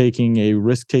basically be taking a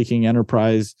risk-taking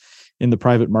enterprise in the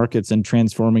private markets and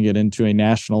transforming it into a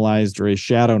nationalized or a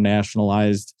shadow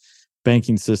nationalized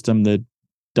banking system that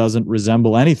doesn't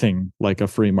resemble anything like a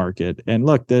free market. And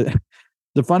look, the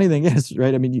funny thing is,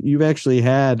 right, I mean, you've actually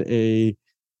had a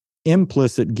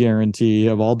implicit guarantee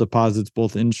of all deposits,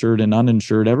 both insured and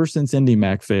uninsured, ever since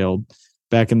IndyMac failed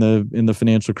back in the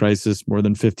financial crisis more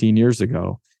than 15 years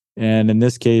ago. And in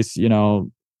this case,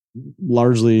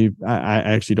 largely, I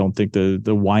actually don't think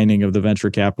the whining of the venture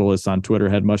capitalists on Twitter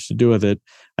had much to do with it.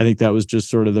 I think that was just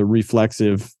sort of the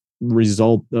reflexive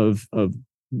result of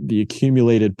the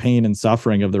accumulated pain and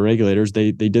suffering of the regulators.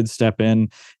 They did step in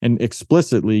and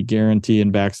explicitly guarantee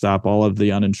and backstop all of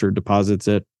the uninsured deposits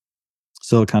at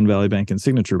Silicon Valley Bank and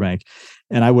Signature Bank.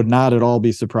 And I would not at all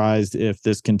be surprised if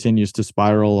this continues to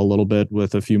spiral a little bit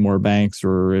with a few more banks,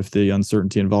 or if the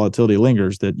uncertainty and volatility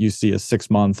lingers, that you see a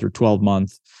 6-month or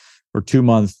 12-month or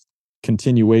 2-month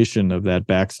continuation of that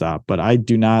backstop. But I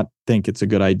do not think it's a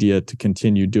good idea to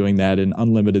continue doing that in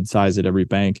unlimited size at every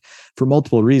bank for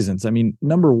multiple reasons. I mean,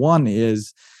 number one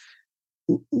is,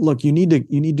 look, you need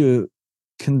to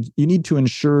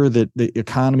ensure that the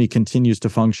economy continues to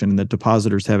function and that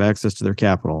depositors have access to their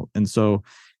capital. And so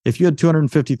if you had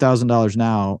 $250,000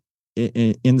 now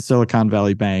in Silicon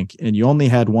Valley Bank, and you only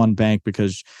had one bank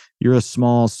because you're a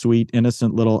small, sweet,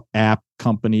 innocent little app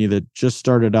company that just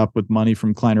started up with money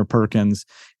from Kleiner Perkins,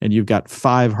 and you've got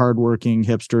 5 hardworking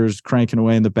hipsters cranking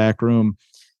away in the back room,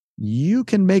 you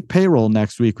can make payroll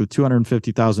next week with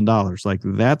 $250,000. Like,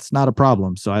 that's not a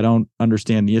problem. So I don't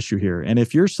understand the issue here. And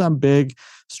if you're some big,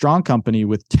 strong company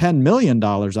with $10 million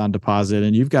on deposit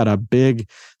and you've got a big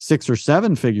 6 or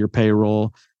 7 figure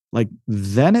payroll, like,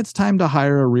 then it's time to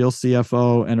hire a real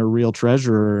CFO and a real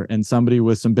treasurer and somebody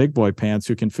with some big boy pants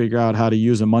who can figure out how to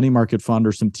use a money market fund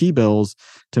or some T-bills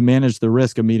to manage the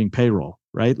risk of meeting payroll,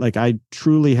 right? Like, I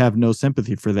truly have no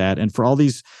sympathy for that. And for all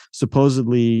these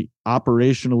supposedly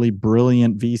operationally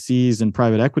brilliant VCs and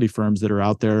private equity firms that are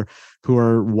out there who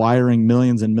are wiring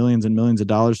millions and millions and millions of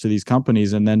dollars to these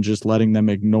companies and then just letting them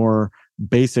ignore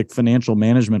basic financial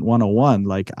management 101,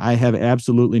 like, I have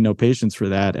absolutely no patience for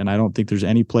that. And I don't think there's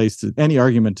any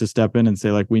argument to step in and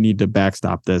say, like, we need to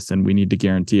backstop this and we need to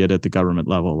guarantee it at the government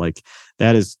level. Like,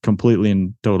 that is completely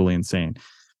and totally insane.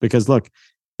 Because look,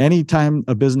 anytime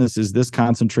a business is this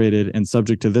concentrated and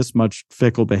subject to this much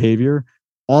fickle behavior,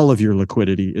 all of your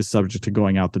liquidity is subject to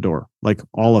going out the door, like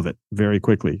all of it, very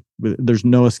quickly. There's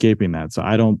no escaping that. So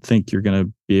I don't think you're going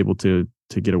to be able to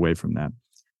get away from that.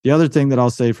 The other thing that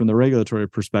I'll say from the regulatory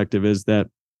perspective is that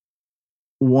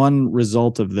one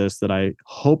result of this that I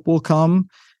hope will come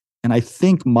and I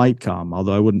think might come,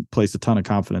 although I wouldn't place a ton of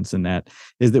confidence in that,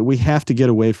 is that we have to get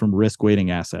away from risk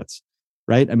weighting assets,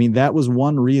 right? I mean, that was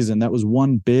one reason, that was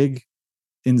one big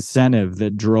incentive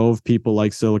that drove people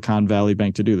like Silicon Valley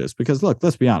Bank to do this. Because look,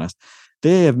 let's be honest,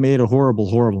 they have made a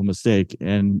horrible mistake,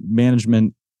 and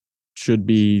management should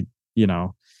be,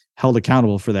 held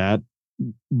accountable for that.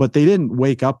 But they didn't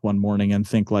wake up one morning and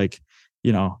think like,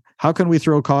 how can we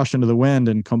throw caution to the wind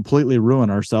and completely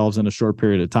ruin ourselves in a short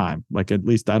period of time? Like, at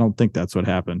least I don't think that's what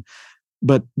happened.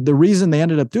 But the reason they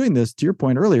ended up doing this, to your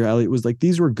point earlier, Elliot, was like,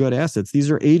 these were good assets.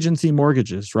 These are agency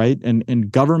mortgages, right?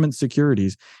 And government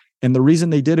securities. And the reason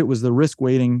they did it was the risk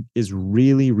weighting is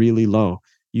really, really low.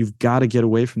 You've got to get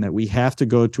away from that. We have to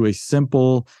go to a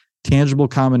simple, tangible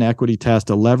common equity test,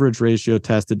 a leverage ratio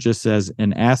test that just says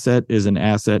an asset is an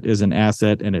asset is an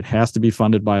asset, and it has to be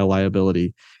funded by a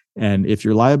liability. And if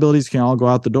your liabilities can all go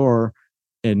out the door,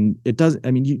 and it does,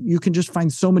 I mean, you can just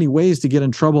find so many ways to get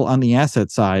in trouble on the asset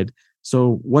side.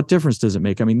 So what difference does it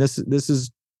make? I mean, this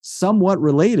is somewhat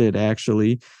related,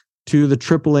 actually, to the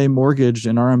AAA mortgage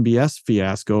and RMBS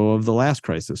fiasco of the last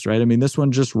crisis, right? I mean, this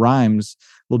one just rhymes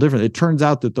a little different. It turns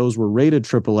out that those were rated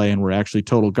AAA and were actually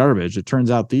total garbage. It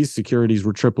turns out these securities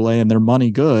were AAA and they're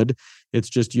money good. It's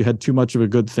just you had too much of a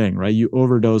good thing, right? You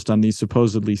overdosed on these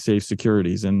supposedly safe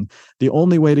securities. And the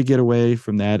only way to get away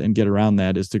from that and get around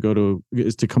that is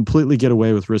to completely get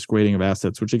away with risk weighting of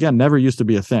assets, which again, never used to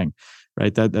be a thing.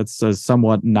 Right. That's a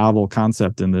somewhat novel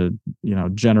concept in the,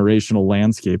 generational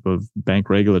landscape of bank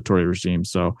regulatory regime.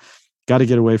 So got to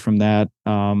get away from that.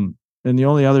 And the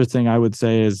only other thing I would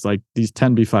say is like these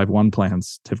 10b5-1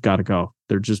 plans have got to go.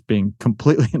 They're just being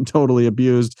completely and totally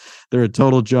abused. They're a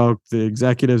total joke. The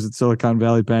executives at Silicon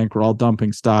Valley Bank were all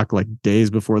dumping stock like days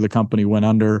before the company went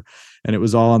under. And it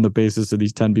was all on the basis of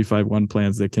these 10b5-1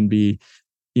 plans that can be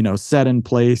set in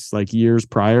place like years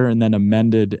prior and then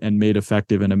amended and made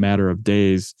effective in a matter of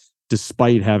days,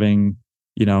 despite having,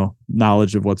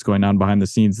 knowledge of what's going on behind the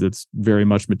scenes that's very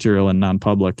much material and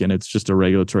non-public. And it's just a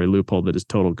regulatory loophole that is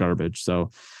total garbage. So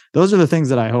those are the things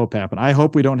that I hope happen. I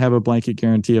hope we don't have a blanket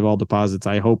guarantee of all deposits.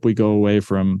 I hope we go away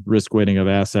from risk weighting of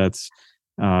assets.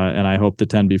 And I hope the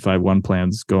 10b5-1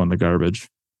 plans go in the garbage.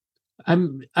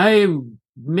 I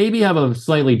maybe have a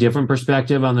slightly different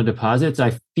perspective on the deposits.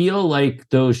 I feel like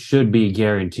those should be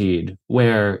guaranteed,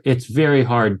 where it's very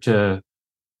hard to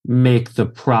make the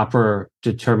proper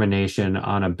determination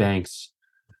on a bank's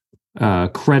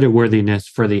creditworthiness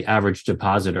for the average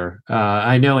depositor.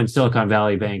 I know in Silicon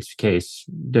Valley Bank's case,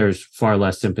 there's far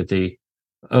less sympathy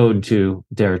owed to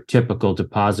their typical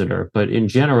depositor, but in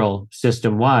general,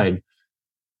 system-wide,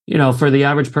 for the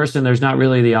average person, there's not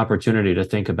really the opportunity to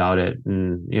think about it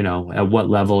and, at what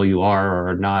level you are or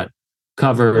are not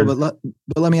covered. But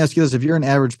let me ask you this. If you're an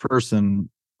average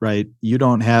person, right, you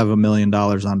don't have $1 million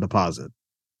on deposit,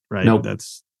 right? Nope.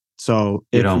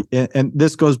 And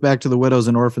this goes back to the widows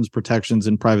and orphans protections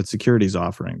and private securities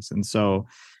offerings. And so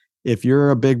if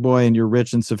you're a big boy and you're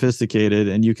rich and sophisticated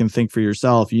and you can think for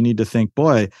yourself, you need to think,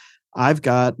 boy, I've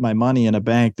got my money in a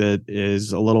bank that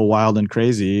is a little wild and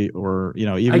crazy, or,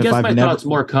 even I guess if I've my thoughts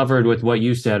more covered with what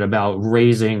you said about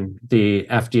raising the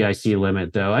FDIC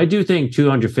limit, though. I do think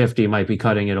 250 might be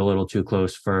cutting it a little too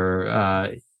close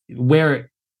for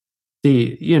where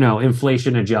the,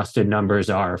 inflation adjusted numbers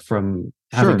are from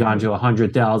having gone to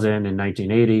 100,000 in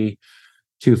 1980,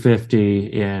 250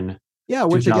 in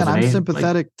which again, I'm 2008.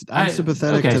 sympathetic. I'm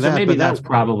sympathetic to that. So maybe that's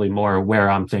probably more where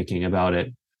I'm thinking about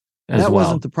it. That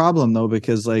wasn't the problem though,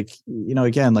 because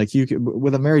again, like you could,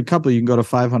 with a married couple, you can go to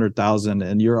 500,000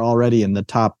 and you're already in the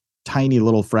top tiny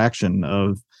little fraction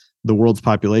of the world's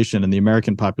population and the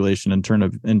American population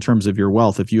in terms of your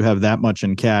wealth. If you have that much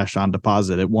in cash on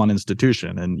deposit at one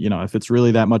institution, and if it's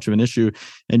really that much of an issue,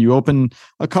 and you open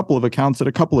a couple of accounts at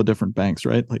a couple of different banks,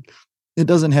 right? Like it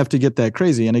doesn't have to get that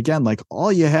crazy. And again, like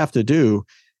all you have to do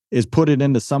is put it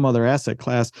into some other asset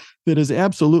class that is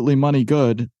absolutely money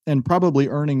good and probably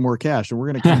earning more cash. And we're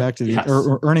going to come back to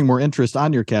or earning more interest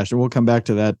on your cash. And we'll come back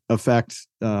to that effect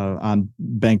on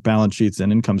bank balance sheets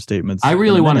and income statements. I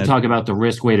really want to talk about the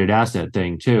risk-weighted asset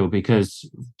thing too, because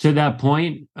to that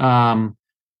point,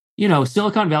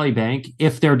 Silicon Valley Bank,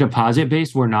 if their deposit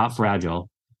base were not fragile,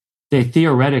 they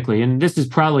theoretically, and this is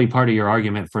probably part of your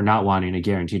argument for not wanting to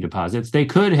guarantee deposits, they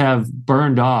could have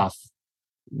burned off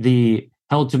the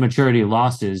held to maturity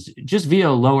losses just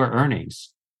via lower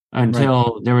earnings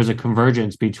until there was a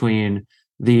convergence between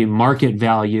the market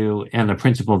value and the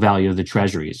principal value of the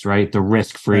treasuries, right? The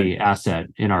risk-free asset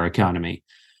in our economy.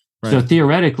 Right. So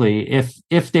theoretically,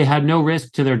 if they had no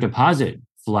risk to their deposit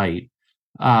flight,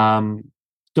 the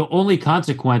only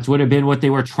consequence would have been what they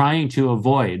were trying to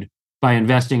avoid by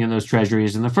investing in those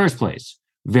treasuries in the first place,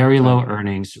 very low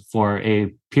earnings for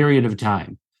a period of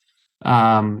time.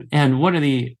 And one of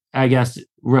the, I guess,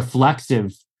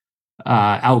 reflexive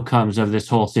outcomes of this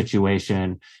whole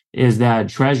situation is that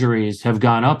treasuries have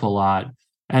gone up a lot.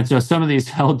 And so some of these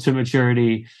held to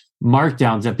maturity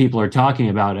markdowns that people are talking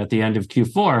about at the end of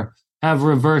Q4 have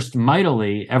reversed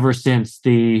mightily ever since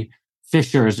the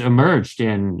fissures emerged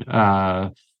in,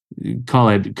 call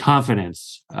it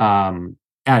confidence, in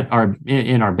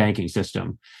our banking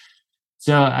system.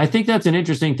 So I think that's an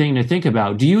interesting thing to think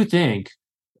about. Do you think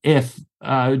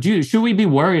should we be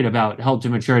worried about held to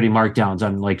maturity markdowns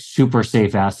on like super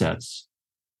safe assets?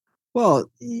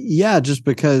 Well, yeah, just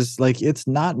because like it's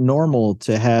not normal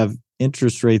to have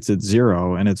interest rates at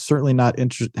zero, and it's certainly not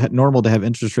normal to have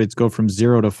interest rates go from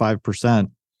 0 to 5%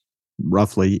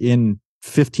 roughly in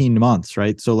 15 months,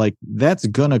 right? So like that's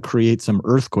going to create some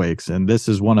earthquakes, and this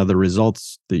is one of the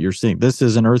results that you're seeing. This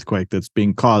is an earthquake that's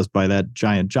being caused by that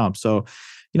giant jump. So,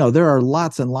 there are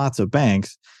lots and lots of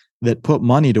banks that put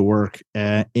money to work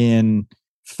in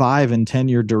 5 and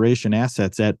 10-year duration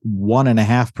assets at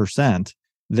 1.5%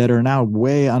 that are now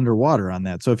way underwater on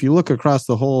that. So if you look across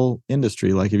the whole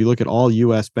industry, like if you look at all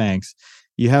US banks,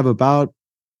 you have about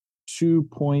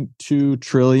 2.2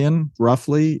 trillion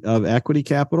roughly of equity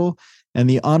capital, and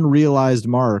the unrealized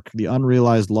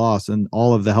loss in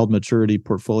all of the held maturity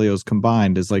portfolios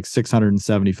combined is like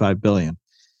 675 billion.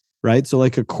 Right? So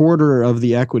like a quarter of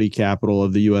the equity capital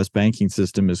of the US banking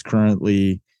system is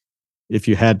currently, if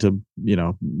you had to,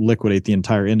 liquidate the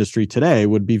entire industry today,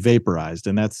 would be vaporized.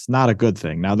 And that's not a good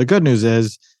thing. Now, the good news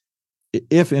is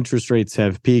if interest rates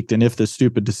have peaked and if the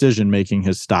stupid decision making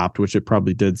has stopped, which it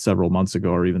probably did several months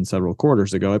ago or even several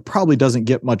quarters ago, it probably doesn't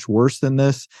get much worse than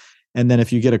this. And then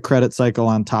if you get a credit cycle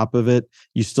on top of it,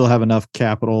 you still have enough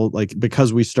capital, like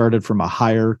because we started from a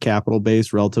higher capital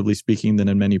base, relatively speaking, than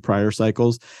in many prior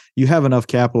cycles, you have enough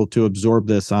capital to absorb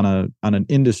this on an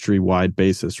industry-wide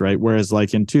basis, right? Whereas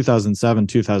like in 2007,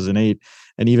 2008,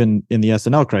 and even in the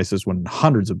S&L crisis, when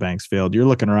hundreds of banks failed, you're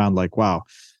looking around like, wow,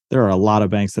 there are a lot of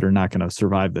banks that are not going to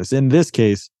survive this. In this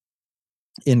case,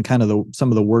 in kind of some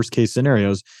of the worst case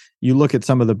scenarios, you look at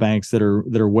some of the banks that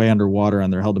are way underwater on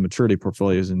their held to maturity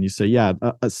portfolios, and you say, yeah,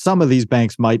 some of these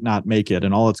banks might not make it,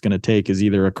 and all it's going to take is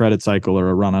either a credit cycle or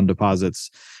a run on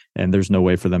deposits, and there's no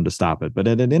way for them to stop it. But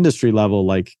at an industry level,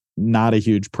 like not a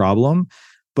huge problem.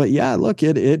 But yeah, look,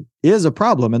 it is a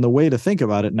problem, and the way to think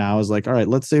about it now is like, all right,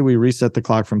 let's say we reset the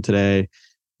clock from today.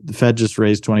 The Fed just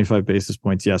raised 25 basis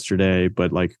points yesterday,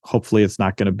 but like hopefully it's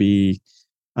not going to be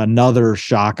another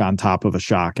shock on top of a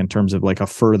shock in terms of like a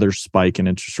further spike in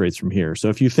interest rates from here. So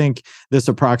if you think this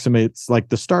approximates like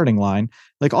the starting line,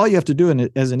 like all you have to do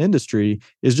as an industry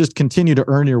is just continue to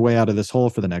earn your way out of this hole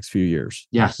for the next few years.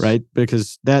 Yes. Right.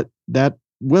 Because that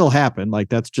will happen. Like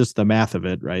that's just the math of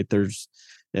it, right?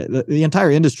 The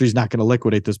entire industry is not going to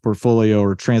liquidate this portfolio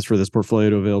or transfer this portfolio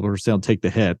to available for sale and take the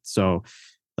hit. So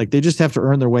like they just have to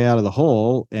earn their way out of the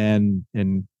hole and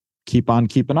keep on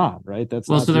keeping on, right? That's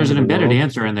well, so there's an embedded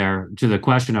answer in there to the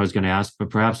question I was going to ask, but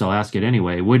perhaps I'll ask it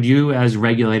anyway. Would you, as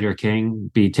regulator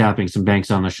king, be tapping some banks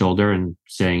on the shoulder and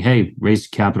saying, hey, raise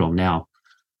capital now?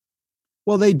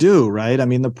 Well, they do, right? I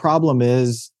mean, the problem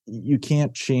is you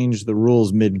can't change the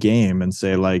rules mid-game and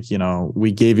say like,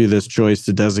 we gave you this choice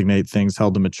to designate things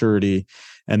held to maturity,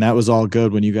 and that was all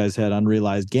good when you guys had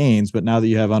unrealized gains, but now that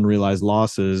you have unrealized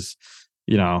losses,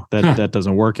 that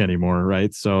doesn't work anymore,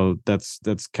 right? So that's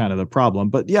kind of the problem.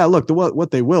 But yeah, look,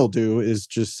 what they will do is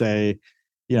just say,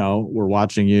 we're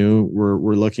watching you, we're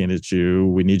looking at you,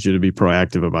 we need you to be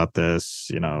proactive about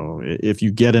this. If you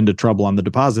get into trouble on the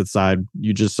deposit side,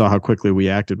 you just saw how quickly we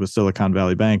acted with Silicon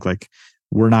Valley Bank. Like,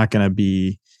 we're not going to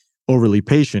be overly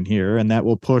patient here, and that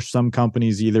will push some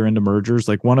companies either into mergers.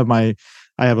 Like I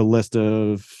have a list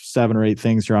of 7 or 8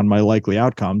 things here on my likely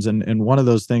outcomes, and one of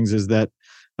those things is that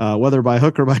whether by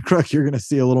hook or by crook, you're going to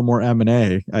see a little more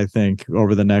M&A, I think,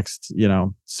 over the next,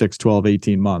 6, 12,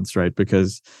 18 months, right?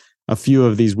 Because a few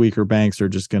of these weaker banks are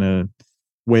just going to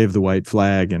wave the white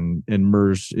flag and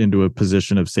merge into a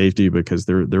position of safety because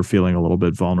they're feeling a little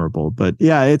bit vulnerable. But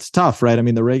yeah, it's tough, right? I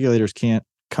mean, the regulators can't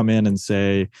come in and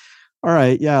say, all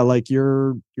right, yeah, like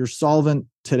you're solvent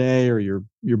today, or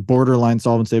you're borderline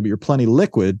solvent today, but you're plenty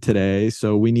liquid today,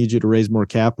 so we need you to raise more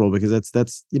capital, because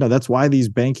that's why these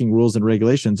banking rules and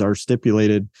regulations are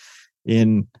stipulated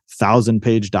in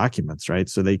 1,000-page documents, right?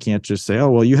 So they can't just say, oh,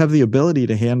 well, you have the ability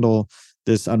to handle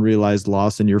this unrealized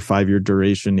loss in your 5-year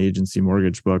duration agency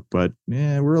mortgage book, but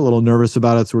we're a little nervous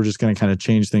about it, so we're just going to kind of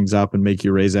change things up and make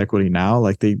you raise equity now.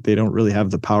 Like they don't really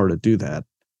have the power to do that.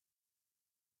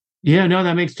 Yeah, no,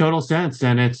 that makes total sense.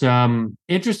 And it's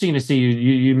interesting to see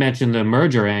you mentioned the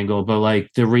merger angle, but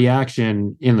like the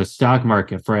reaction in the stock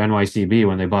market for NYCB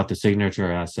when they bought the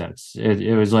Signature assets,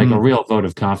 it was like a real vote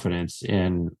of confidence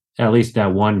in at least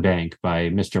that one bank by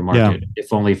Mr. Market,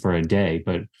 if only for a day.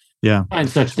 But Yeah. I find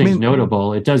such things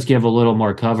notable. It does give a little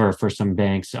more cover for some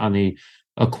banks on the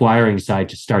acquiring side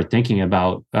to start thinking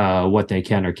about what they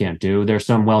can or can't do. There's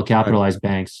some well-capitalized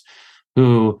banks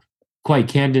who quite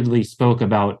candidly spoke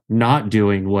about not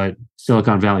doing what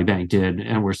Silicon Valley Bank did,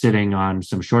 and were sitting on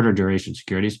some shorter duration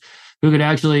securities, who could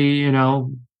actually,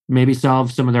 maybe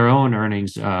solve some of their own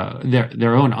earnings,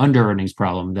 their own under earnings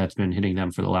problem that's been hitting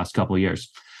them for the last couple of years.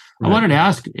 Right. I wanted to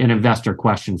ask an investor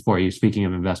question for you. Speaking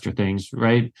of investor things,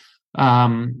 right?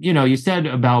 You said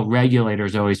about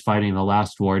regulators always fighting the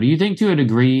last war. Do you think to a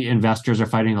degree investors are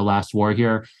fighting the last war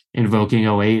here, invoking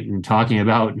 '08 and talking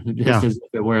about this as if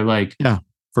it were like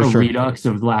redux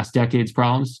of last decade's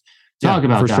problems? Talk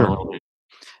about that a little bit.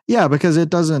 Yeah, because it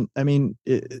doesn't,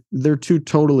 they're two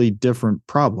totally different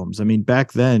problems.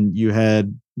 Back then you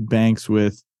had banks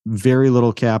with very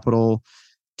little capital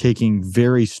taking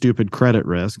very stupid credit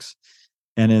risks.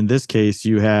 And in this case,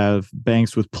 you have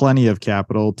banks with plenty of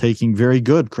capital taking very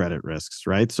good credit risks,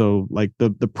 right? So like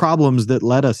the problems that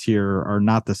led us here are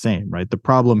not the same, right? The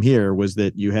problem here was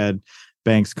that you had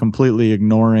banks completely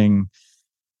ignoring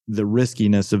the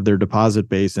riskiness of their deposit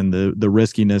base and the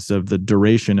riskiness of the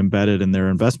duration embedded in their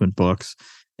investment books.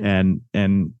 And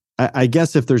I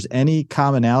guess if there's any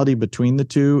commonality between the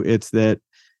two, it's that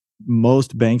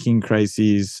most banking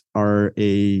crises are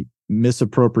a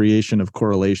misappropriation of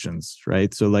correlations,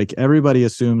 right? So like everybody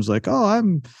assumes like, oh,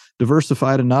 I'm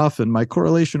diversified enough and my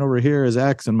correlation over here is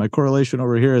X and my correlation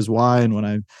over here is Y. And when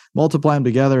I multiply them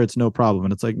together, it's no problem.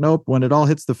 And it's like, nope, when it all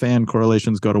hits the fan,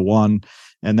 correlations go to 1.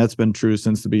 And that's been true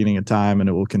since the beginning of time, and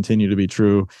it will continue to be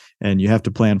true. And you have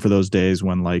to plan for those days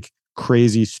when like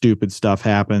crazy, stupid stuff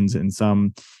happens and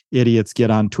some idiots get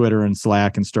on Twitter and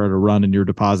Slack and start a run in your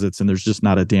deposits, and there's just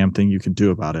not a damn thing you can do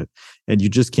about it. And you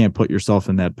just can't put yourself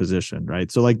in that position,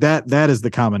 right? So like that is the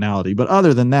commonality. But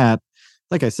other than that,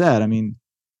 like I said,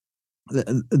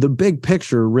 the big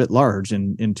picture writ large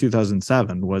in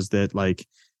 2007 was that like,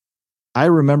 I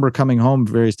remember coming home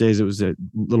various days, it was a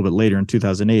little bit later in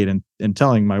 2008, and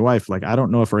telling my wife, like, I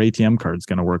don't know if our ATM card's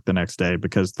going to work the next day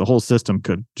because the whole system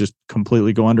could just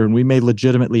completely go under. And we may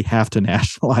legitimately have to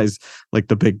nationalize like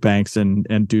the big banks and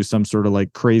do some sort of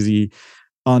like crazy,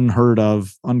 unheard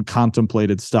of,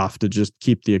 uncontemplated stuff to just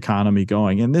keep the economy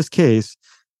going. In this case,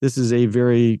 this is a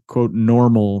very, quote,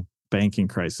 normal banking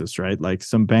crisis, right? Like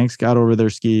some banks got over their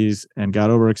skis and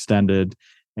got overextended.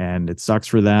 And it sucks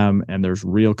for them, and there's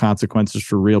real consequences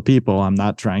for real people. I'm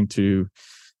not trying to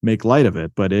make light of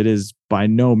it, but it is by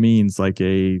no means like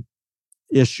a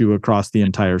issue across the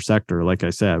entire sector. Like I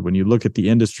said, when you look at the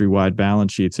industry-wide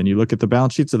balance sheets and you look at the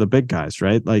balance sheets of the big guys,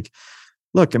 right? Like,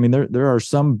 look, there are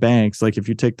some banks, like if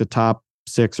you take the top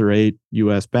 6 or 8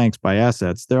 US banks by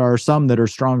assets, there are some that are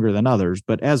stronger than others,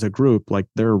 but as a group, like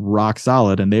they're rock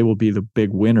solid and they will be the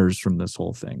big winners from this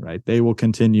whole thing, right? They will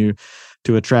continue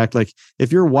to attract, like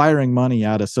if you're wiring money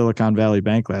out of Silicon Valley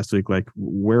Bank last week, like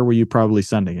where were you probably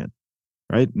sending it?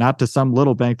 Right? Not to some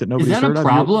little bank that nobody's heard of. Is that a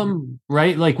problem,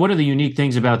 right? Like one of the unique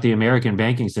things about the American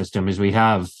banking system is we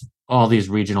have all these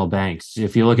regional banks.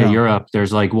 If you look at Europe,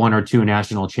 there's like 1 or 2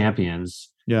 national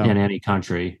champions in any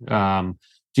country.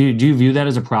 Do you view that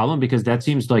as a problem? Because that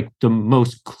seems like the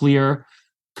most clear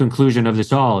conclusion of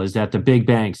this all is that the big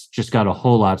banks just got a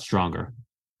whole lot stronger.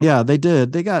 Yeah, they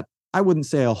did. They got, I wouldn't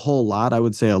say a whole lot. I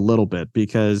would say a little bit,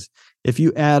 because if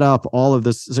you add up all of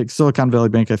this, like Silicon Valley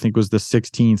Bank, I think was the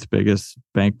 16th biggest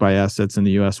bank by assets in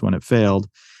the US when it failed.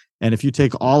 And if you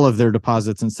take all of their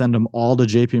deposits and send them all to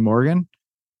JP Morgan,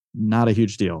 not a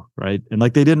huge deal, right? And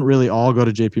like they didn't really all go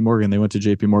to JP Morgan. They went to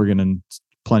JP Morgan and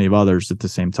plenty of others at the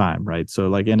same time, right? So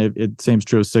like, and it seems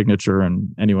true of Signature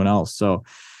and anyone else. So,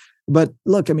 but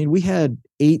look, we had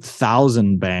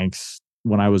 8,000 banks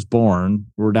when I was born.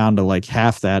 We're down to like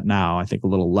half that now, I think a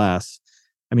little less.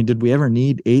 Did we ever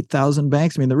need 8,000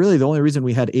 banks? The only reason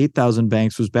we had 8,000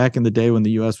 banks was back in the day when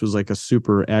the US was like a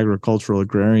super agricultural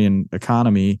agrarian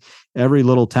economy. Every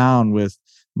little town with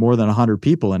more than 100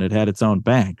 people in it had its own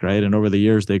bank, right? And over the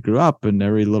years they grew up and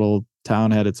every little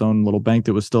town had its own little bank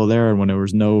that was still there and when there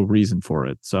was no reason for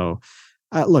it. So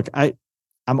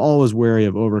I'm always wary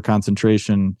of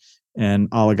overconcentration and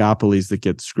oligopolies that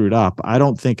get screwed up. I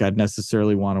don't think I'd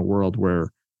necessarily want a world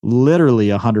where literally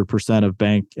 100% of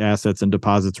bank assets and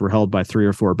deposits were held by 3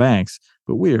 or 4 banks,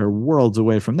 but we are worlds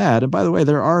away from that. And by the way,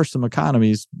 there are some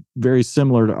economies very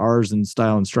similar to ours in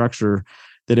style and structure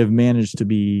that have managed to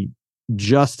be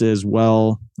just as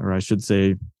well, or I should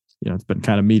say it's been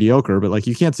kind of mediocre, but like,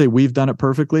 you can't say we've done it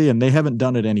perfectly, and they haven't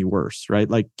done it any worse, right?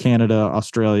 Like Canada,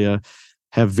 Australia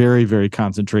have very, very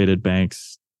concentrated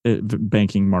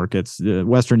banking markets.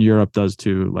 Western Europe does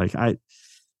too. Like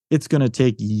it's going to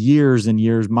take years and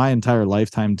years, my entire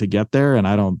lifetime to get there. And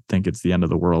I don't think it's the end of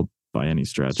the world by any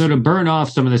stretch. So to burn off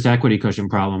some of this equity cushion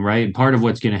problem, right? Part of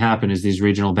what's going to happen is these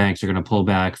regional banks are going to pull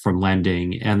back from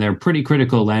lending, and they're pretty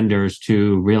critical lenders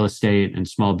to real estate and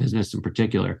small business in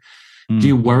particular. Do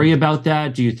you worry about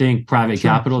that? Do you think private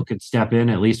capital could step in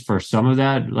at least for some of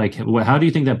that? Like, how do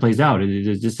you think that plays out?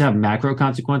 Does this have macro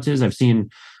consequences? I've seen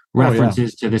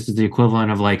references to this is the equivalent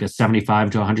of like a 75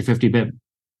 to 150 bip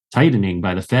tightening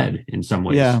by the Fed in some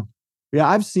ways. Yeah,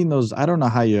 I've seen those. I don't know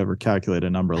how you ever calculate a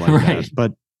number like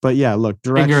that, but yeah, look,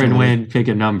 directionally, finger and win, pick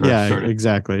a number. Yeah, sort of.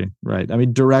 Exactly. Right. I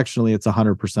mean, directionally, it's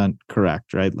 100%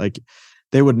 correct, right? Like,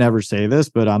 they would never say this,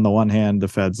 but on the one hand, the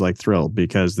Fed's like thrilled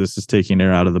because this is taking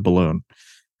air out of the balloon,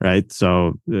 right?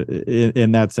 So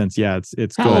in that sense, yeah,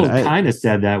 it's Powell good. Kind of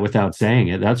said that without saying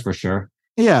it, that's for sure.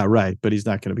 Yeah, right. But he's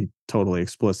not going to be totally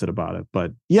explicit about it.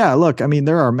 But yeah, look, I mean,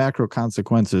 there are macro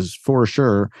consequences for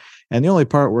sure. And the only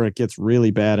part where it gets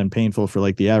really bad and painful for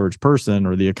like the average person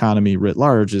or the economy writ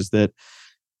large is that,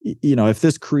 if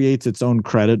this creates its own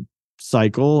credit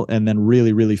cycle and then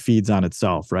really, really feeds on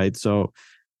itself, right? So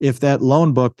if that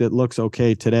loan book that looks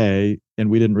okay today,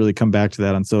 and we didn't really come back to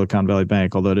that on Silicon Valley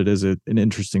Bank, although it is an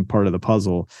interesting part of the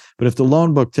puzzle, but if the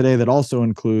loan book today that also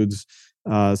includes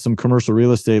some commercial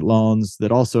real estate loans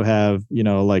that also have,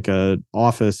 like a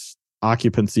office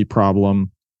occupancy problem,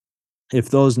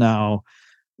 if those now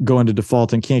go into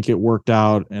default and can't get worked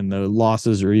out and the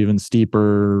losses are even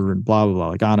steeper and blah, blah, blah,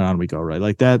 like on and on we go, right?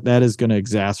 Like that is going to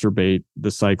exacerbate the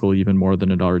cycle even more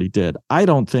than it already did. I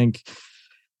don't think,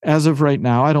 as of right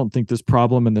now, I don't think this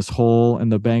problem and this hole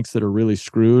and the banks that are really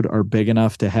screwed are big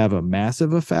enough to have a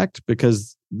massive effect,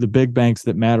 because the big banks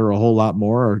that matter a whole lot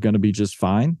more are going to be just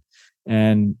fine.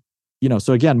 And,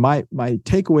 so again, my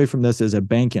takeaway from this as a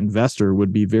bank investor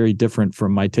would be very different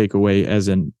from my takeaway as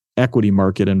an equity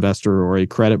market investor or a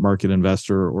credit market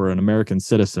investor or an American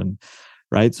citizen,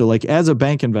 right? So like as a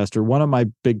bank investor, one of my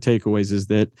big takeaways is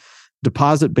that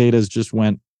deposit betas just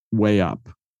went way up,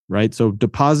 right? So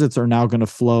deposits are now going to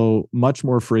flow much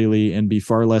more freely and be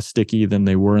far less sticky than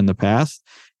they were in the past.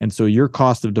 And so your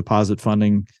cost of deposit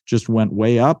funding just went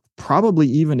way up, probably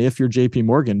even if you're JP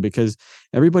Morgan, because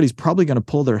everybody's probably going to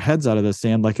pull their heads out of the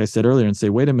sand, like I said earlier, and say,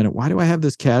 wait a minute, why do I have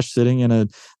this cash sitting in a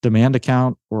demand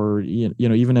account or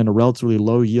even in a relatively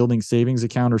low yielding savings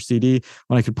account or CD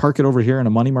when I could park it over here in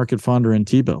a money market fund or in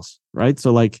T-bills, right?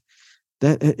 So like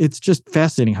that, it's just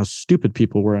fascinating how stupid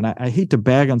people were. And I hate to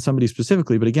bag on somebody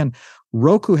specifically, but again,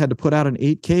 Roku had to put out an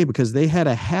 8K because they had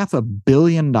 $500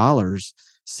 million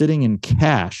sitting in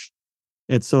cash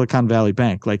at Silicon Valley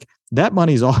Bank. Like that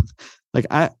money's all like,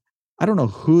 I don't know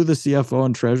who the CFO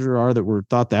and treasurer are that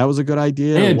thought that was a good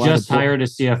idea. They had just hired a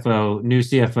new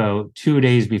CFO 2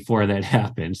 days before that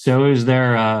happened. So it was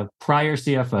their prior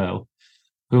CFO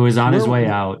who was on his way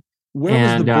out.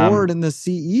 Where was the board and the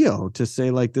CEO to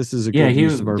say like, this is a good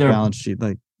use of our balance sheet?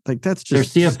 Like that's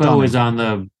just their CFO stunning. is on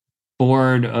the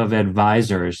board of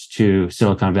advisors to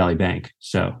Silicon Valley Bank.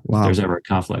 So if there's ever a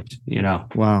conflict,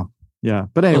 Wow. Yeah.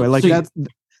 But anyway,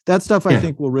 that stuff I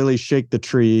think will really shake the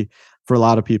tree for a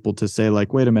lot of people to say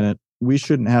like, wait a minute, we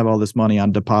shouldn't have all this money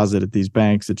on deposit at these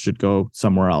banks. It should go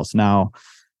somewhere else. Now,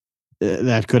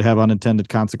 that could have unintended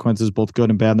consequences, both good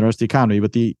and bad in the rest of the economy,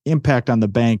 but the impact on the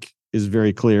bank is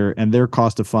very clear, and their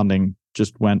cost of funding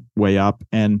just went way up,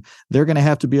 and they're going to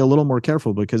have to be a little more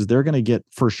careful because they're going to get,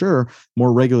 for sure,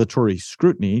 more regulatory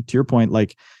scrutiny. To your point,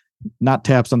 like not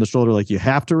taps on the shoulder like you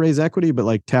have to raise equity, but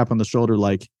like tap on the shoulder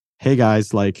like, hey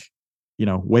guys, like,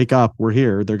 wake up, we're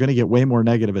here. They're going to get way more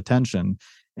negative attention.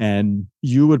 And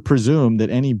you would presume that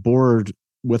any board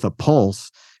with a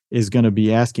pulse is going to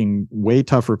be asking way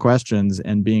tougher questions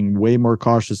and being way more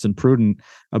cautious and prudent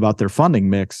about their funding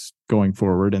mix going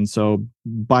forward. And so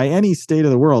by any state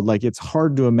of the world, like it's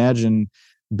hard to imagine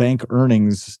bank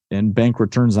earnings and bank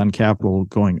returns on capital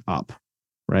going up,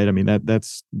 right? I mean,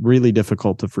 that's really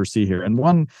difficult to foresee here. And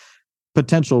one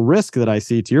potential risk that I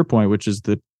see, to your point, which is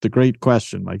the great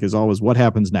question, like is always what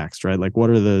happens next, right? Like what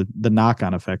are the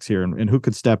knock-on effects here and who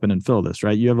could step in and fill this,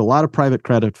 right? You have a lot of private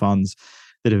credit funds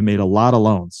that have made a lot of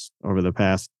loans over the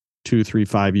past 2, 3,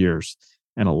 5 years.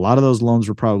 And a lot of those loans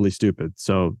were probably stupid.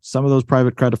 So some of those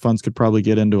private credit funds could probably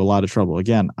get into a lot of trouble.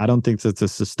 Again, I don't think that's a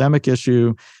systemic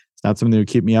issue. It's not something that would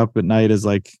keep me up at night as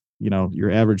like,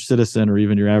 your average citizen or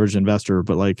even your average investor,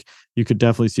 but like you could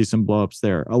definitely see some blowups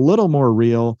there. A little more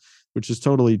real, which is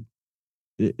totally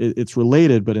it's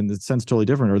related, but in the sense totally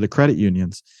different, or the credit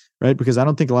unions, right? Because I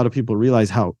don't think a lot of people realize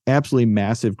how absolutely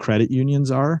massive credit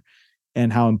unions are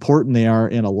and how important they are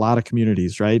in a lot of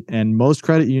communities, right? And most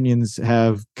credit unions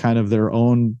have kind of their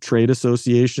own trade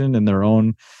association and their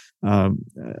own,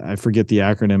 I forget the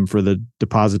acronym for the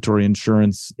depository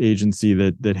insurance agency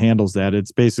that handles that.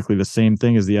 It's basically the same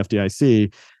thing as the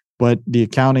FDIC, but the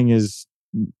accounting is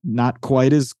not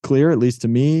quite as clear, at least to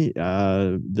me.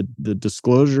 The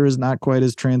disclosure is not quite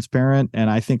as transparent. And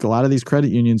I think a lot of these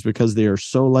credit unions, because they are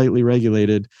so lightly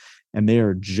regulated and they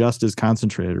are just as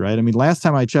concentrated, right? I mean, last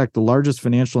time I checked, the largest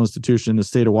financial institution in the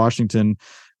state of Washington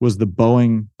was the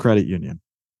Boeing Credit Union,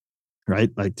 right?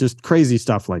 Like just crazy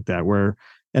stuff like that where,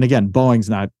 and again,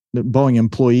 Boeing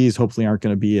employees hopefully aren't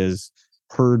going to be as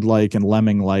herd-like and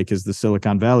lemming-like as the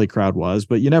Silicon Valley crowd was,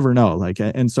 but you never know. Like,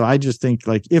 and so I just think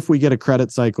like if we get a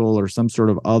credit cycle or some sort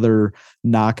of other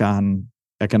knock-on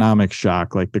economic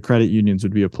shock, like the credit unions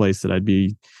would be a place that I'd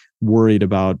be worried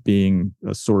about being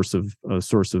a source of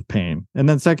pain. And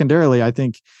then secondarily, I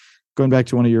think going back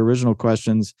to one of your original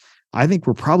questions, I think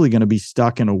we're probably going to be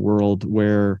stuck in a world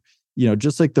where,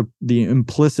 just like the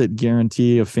implicit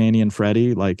guarantee of Fannie and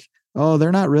Freddie, like, oh,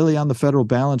 they're not really on the federal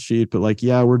balance sheet, but like,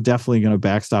 yeah, we're definitely going to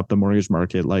backstop the mortgage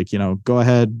market. Like, go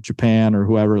ahead, Japan or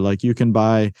whoever, like you can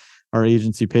buy our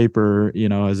agency paper,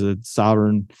 as a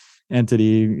sovereign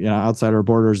entity, outside our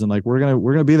borders. And like, we're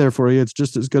going to be there for you. It's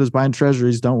just as good as buying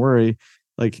treasuries. Don't worry.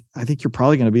 Like, I think you're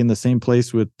probably going to be in the same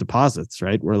place with deposits,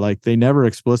 right? Where like they never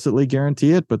explicitly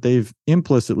guarantee it, but they've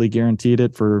implicitly guaranteed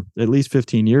it for at least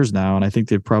 15 years now. And I think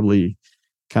they've probably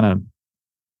kind of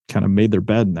made their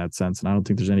bed in that sense. And I don't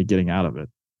think there's any getting out of it.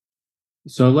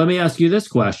 So let me ask you this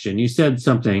question. You said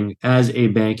something as a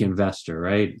bank investor,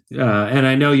 right? And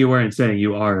I know you weren't saying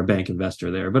you are a bank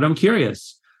investor there, but I'm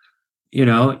curious,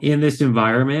 in this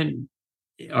environment,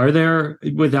 are there,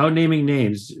 without naming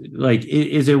names, like,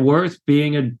 is it worth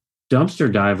being a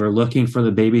dumpster diver looking for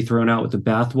the baby thrown out with the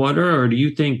bathwater? Or do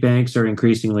you think banks are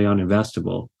increasingly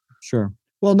uninvestable? Sure.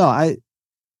 Well, no, I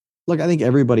think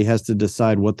everybody has to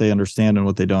decide what they understand and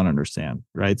what they don't understand,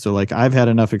 right? So like I've had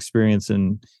enough experience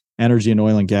in energy and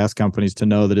oil and gas companies to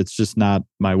know that it's just not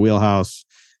my wheelhouse.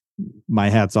 My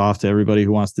hat's off to everybody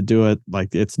who wants to do it.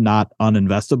 Like it's not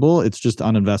uninvestable. It's just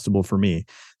uninvestable for me.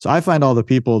 So I find all the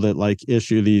people that like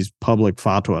issue these public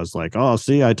fatwas like, oh,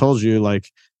 see, I told you, like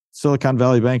Silicon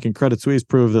Valley Bank and Credit Suisse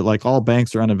prove that like all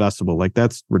banks are uninvestable. Like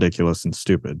that's ridiculous and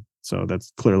stupid. So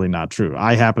that's clearly not true.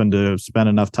 I happen to spend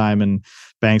enough time in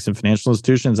banks and financial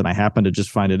institutions, and I happen to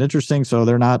just find it interesting. So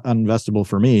they're not uninvestable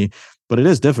for me, but it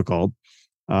is difficult.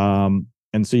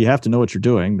 And so you have to know what you're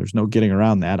doing. There's no getting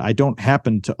around that. I don't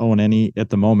happen to own any at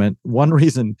the moment. One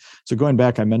reason, so going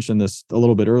back, I mentioned this a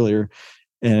little bit earlier,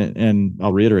 and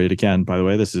I'll reiterate again, by the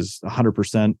way, this is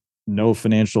 100% no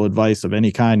financial advice of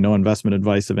any kind, no investment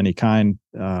advice of any kind.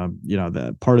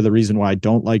 The part of the reason why I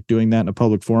don't like doing that in a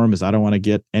public forum is I don't want to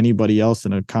get anybody else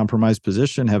in a compromised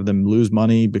position, have them lose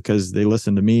money because they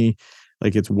listen to me.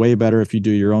 Like it's way better if you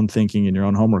do your own thinking and your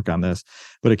own homework on this,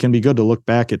 but it can be good to look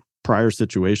back at prior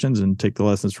situations and take the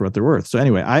lessons for what they're worth. So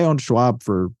anyway, I owned Schwab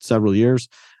for several years.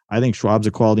 I think Schwab's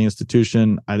a quality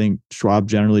institution. I think Schwab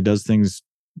generally does things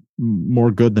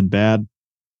more good than bad,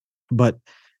 but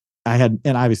I had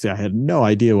no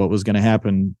idea what was going to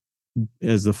happen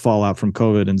as the fallout from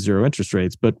COVID and zero interest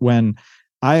rates. But when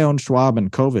I owned Schwab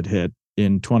and COVID hit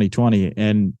in 2020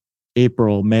 and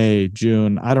April, May,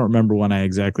 June, I don't remember when I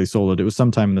exactly sold it. It was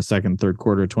sometime in the second, third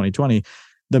quarter of 2020.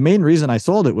 The main reason I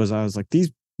sold it was I was like,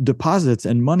 these deposits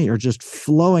and money are just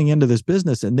flowing into this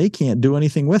business and they can't do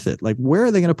anything with it. Like, where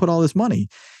are they going to put all this money?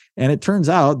 And it turns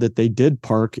out that they did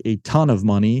park a ton of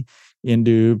money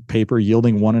into paper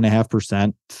yielding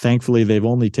 1.5%. Thankfully, they've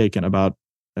only taken about,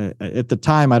 at the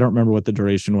time, I don't remember what the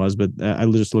duration was, but I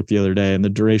just looked the other day and the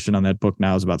duration on that book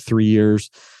now is about 3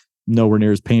 years, nowhere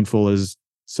near as painful as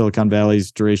Silicon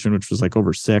Valley's duration, which was like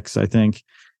over 6, I think.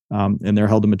 And they're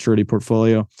held to maturity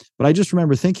portfolio. But I just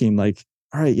remember thinking like,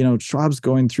 all right, Schwab's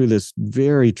going through this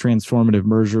very transformative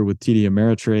merger with TD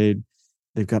Ameritrade.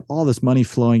 They've got all this money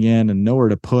flowing in and nowhere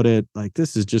to put it. Like,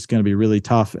 this is just going to be really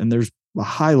tough. And there's a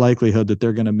high likelihood that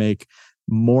they're going to make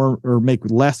more or make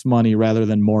less money rather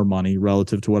than more money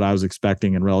relative to what I was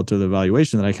expecting and relative to the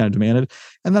valuation that I kind of demanded.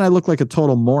 And then I looked like a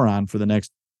total moron for the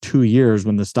next 2 years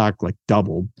when the stock like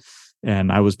doubled.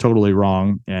 And I was totally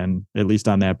wrong, and at least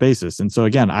on that basis. And so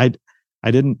again, I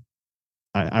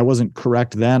wasn't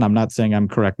correct then. I'm not saying I'm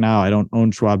correct now. I don't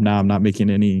own Schwab now. I'm not making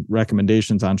any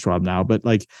recommendations on Schwab now. But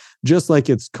like, just like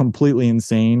it's completely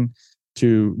insane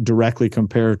to directly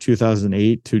compare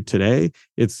 2008 to today.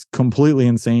 It's completely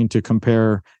insane to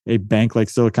compare a bank like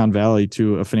Silicon Valley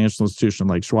to a financial institution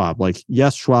like Schwab. Like,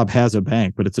 yes, Schwab has a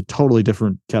bank, but it's a totally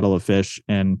different kettle of fish.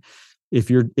 And if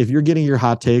you're getting your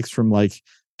hot takes from like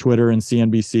Twitter and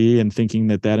CNBC and thinking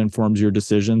that informs your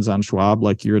decisions on Schwab,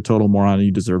 like, you're a total moron and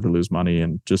you deserve to lose money,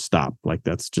 and just stop. Like,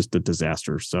 that's just a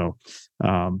disaster. So,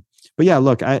 but yeah,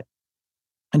 look,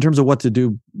 in terms of what to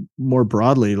do more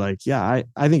broadly, like, yeah,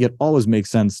 I think it always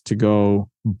makes sense to go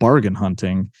bargain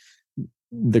hunting.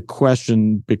 The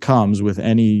question becomes, with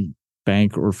any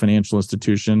bank or financial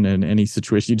institution in any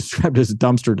situation, you described as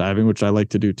dumpster diving, which I like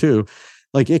to do too.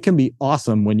 Like, it can be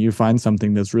awesome when you find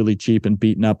something that's really cheap and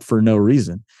beaten up for no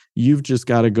reason. You've just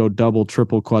got to go double,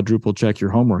 triple, quadruple check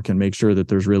your homework and make sure that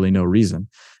there's really no reason.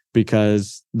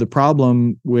 Because the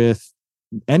problem with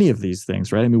any of these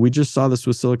things, right? I mean, we just saw this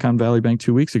with Silicon Valley Bank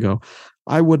 2 weeks ago.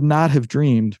 I would not have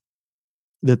dreamed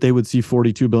that they would see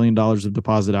 $42 billion of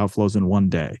deposit outflows in one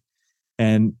day.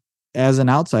 And as an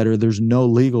outsider, there's no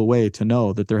legal way to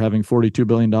know that they're having $42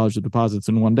 billion of deposits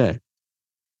in one day.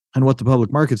 And what the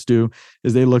public markets do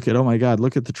is they look at, oh my God,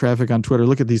 look at the traffic on Twitter.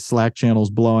 Look at these Slack channels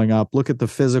blowing up. Look at the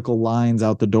physical lines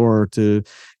out the door to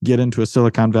get into a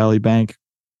Silicon Valley bank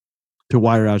to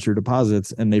wire out your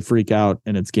deposits, and they freak out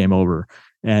and it's game over.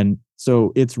 And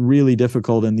so it's really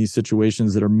difficult in these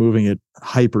situations that are moving at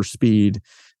hyper speed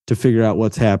to figure out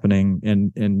what's happening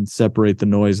and separate the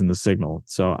noise and the signal.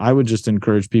 So I would just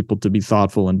encourage people to be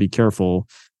thoughtful and be careful,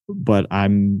 but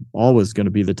I'm always going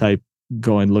to be the type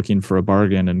going looking for a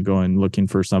bargain and going looking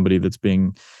for somebody that's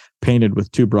being painted with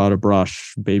too broad a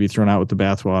brush, baby thrown out with the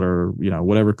bathwater,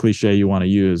 whatever cliche you want to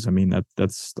use. I mean,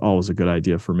 that's always a good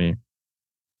idea for me.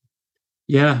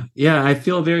 Yeah, I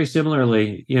feel very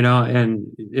similarly, and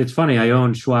it's funny, I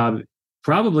own Schwab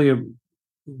probably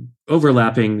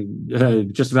overlapping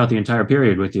just about the entire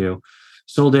period with you.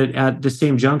 Sold it at the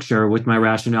same juncture, with my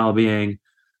rationale being,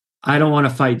 I don't want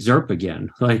to fight ZERP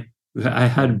again. Like, I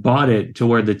had bought it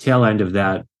toward the tail end of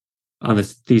that on the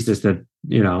thesis that,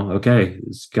 okay,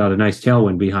 it's got a nice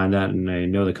tailwind behind that, and I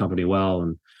know the company well,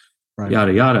 and right,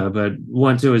 yada, yada. But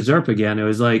once it was ZERP again, it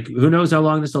was like, who knows how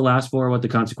long this will last for, what the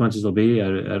consequences will be. I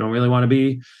don't really want to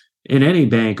be in any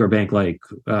bank or bank-like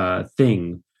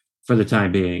thing for the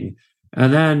time being.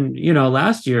 And then,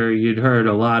 last year, you'd heard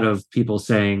a lot of people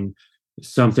saying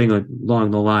something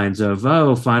along the lines of,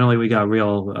 oh, finally, we got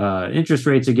real interest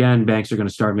rates again. Banks are going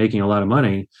to start making a lot of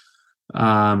money.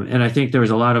 And I think there was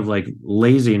a lot of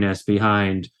laziness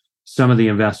behind some of the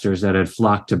investors that had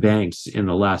flocked to banks in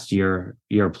the last year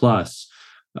plus,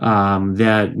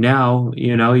 that now,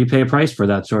 you pay a price for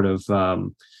that sort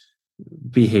of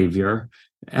behavior.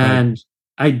 And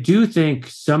I do think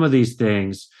some of these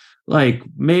things, like,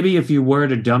 maybe if you were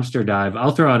to dumpster dive,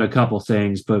 I'll throw out a couple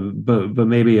things, but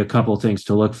maybe a couple things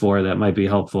to look for that might be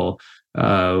helpful,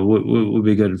 would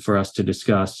be good for us to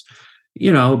discuss.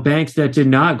 Banks that did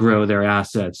not grow their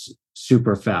assets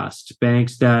super fast,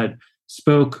 banks that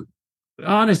spoke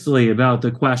honestly about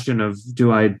the question of,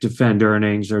 do I defend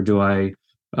earnings, or do I,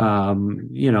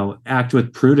 act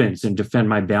with prudence and defend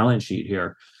my balance sheet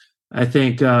here? I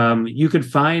think you could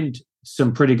find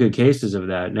some pretty good cases of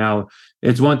that. Now,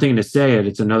 it's one thing to say it,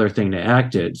 it's another thing to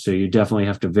act it. So you definitely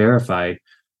have to verify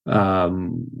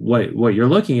what you're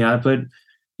looking at. But,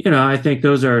 I think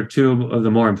those are two of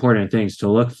the more important things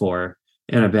to look for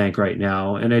in a bank right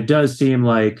now. And it does seem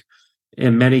like,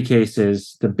 in many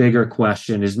cases, the bigger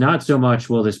question is not so much,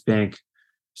 will this bank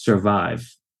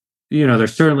survive?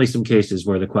 There's certainly some cases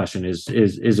where the question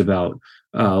is about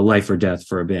life or death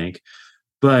for a bank,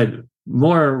 but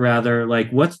more rather, like,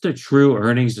 what's the true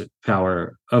earnings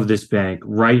power of this bank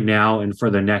right now and for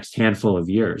the next handful of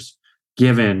years,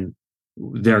 given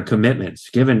their commitments,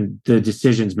 given the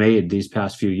decisions made these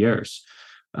past few years.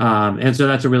 And so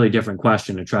that's a really different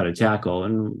question to try to tackle.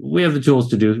 And we have the tools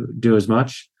to do as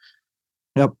much.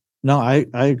 Yep. No, I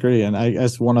agree. And I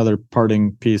guess one other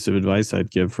parting piece of advice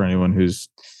I'd give for anyone who's,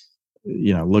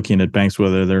 looking at banks,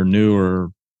 whether they're new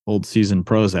or old seasoned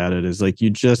pros at it, is like,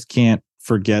 you just can't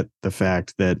forget the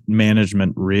fact that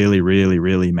management really, really,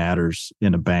 really matters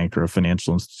in a bank or a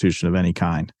financial institution of any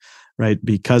kind, right?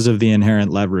 Because of the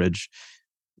inherent leverage,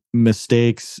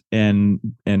 mistakes and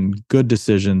good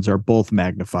decisions are both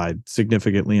magnified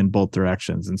significantly in both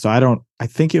directions. And so I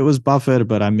think it was Buffett,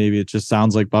 but maybe it just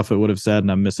sounds like Buffett would have said,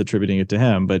 and I'm misattributing it to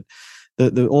him. But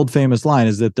the old famous line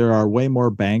is that there are way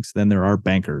more banks than there are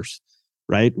bankers,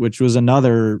 right? Which was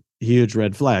another huge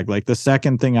red flag. Like, the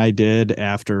second thing I did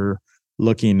after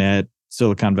looking at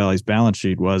Silicon Valley's balance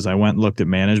sheet was I went and looked at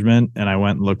management, and I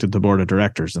went and looked at the board of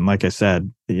directors. And like I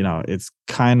said, it's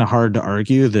kind of hard to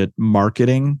argue that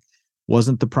marketing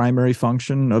wasn't the primary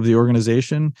function of the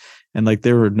organization. And like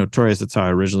they were notorious. That's how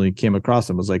I originally came across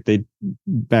them. Was like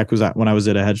when I was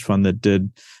at a hedge fund that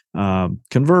did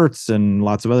converts and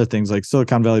lots of other things. Like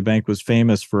Silicon Valley Bank was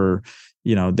famous for,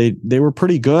 they were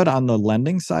pretty good on the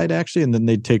lending side actually, and then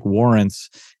they'd take warrants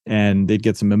and they'd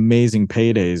get some amazing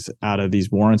paydays out of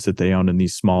these warrants that they owned in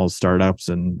these small startups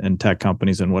and tech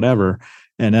companies and whatever.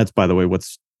 And that's, by the way,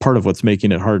 what's part of what's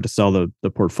making it hard to sell the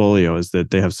portfolio is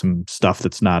that they have some stuff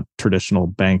that's not traditional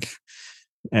bank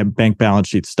balance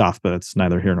sheet stuff, but it's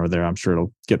neither here nor there. I'm sure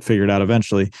it'll get figured out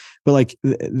eventually. But like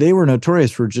they were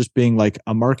notorious for just being like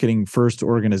a marketing first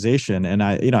organization. And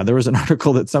there was an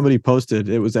article that somebody posted.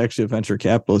 It was actually a venture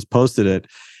capitalist posted it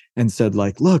and said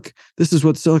like, look, this is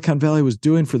what Silicon Valley was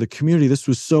doing for the community. This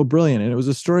was so brilliant. And it was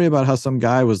a story about how some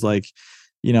guy was like,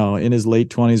 in his late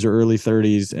 20s or early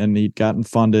 30s, and he'd gotten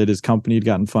funded. His company had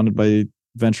gotten funded by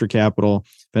venture capital.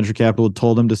 Venture capital had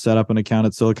told him to set up an account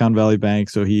at Silicon Valley Bank.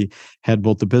 So he had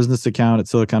both the business account at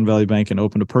Silicon Valley Bank and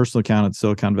opened a personal account at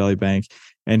Silicon Valley Bank.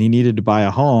 And he needed to buy a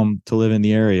home to live in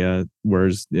the area,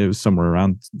 whereas it was somewhere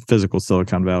around physical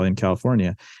Silicon Valley in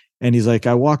California. And he's like,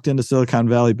 I walked into Silicon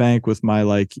Valley Bank with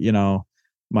my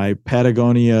my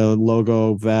Patagonia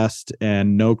logo vest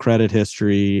and no credit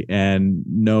history and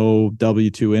no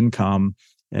W-2 income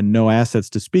and no assets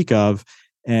to speak of.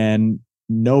 And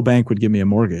no bank would give me a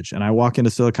mortgage. And I walk into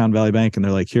Silicon Valley Bank and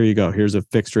they're like, here you go. Here's a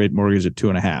fixed rate mortgage at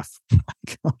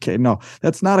 2.5. Okay, no,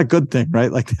 that's not a good thing,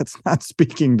 right? Like that's not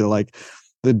speaking to like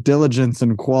the diligence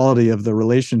and quality of the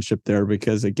relationship there.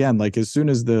 Because again, like as soon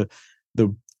as the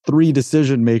three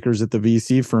decision makers at the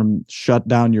VC firm shut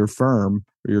down your firm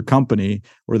or your company,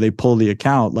 or they pull the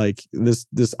account, like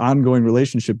this ongoing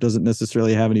relationship doesn't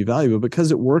necessarily have any value. But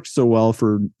because it worked so well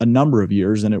for a number of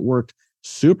years, and it worked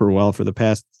super well for the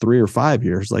past 3 or 5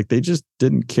 years, like they just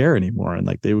didn't care anymore. And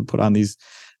like they would put on these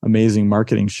amazing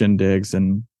marketing shindigs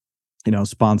and,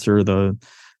 sponsor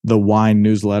the wine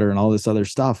newsletter and all this other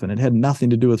stuff. And it had nothing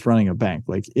to do with running a bank.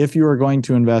 Like if you are going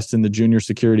to invest in the junior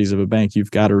securities of a bank,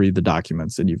 you've got to read the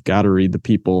documents and you've got to read the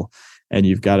people, and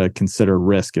you've got to consider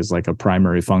risk as like a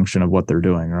primary function of what they're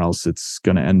doing, or else it's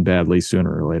going to end badly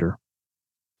sooner or later.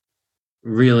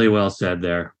 Really well said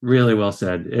there. Really well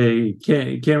said. You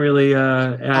can't really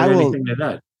add anything to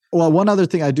that. Well, one other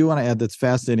thing I do want to add that's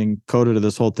fascinating, coda to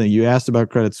this whole thing. You asked about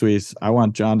Credit Suisse. I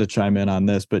want John to chime in on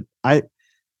this, but I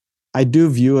do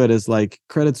view it as like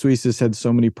Credit Suisse has had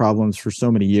so many problems for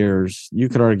so many years. You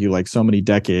could argue like so many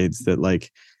decades that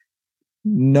like,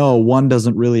 no, one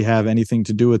doesn't really have anything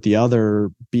to do with the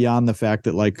other beyond the fact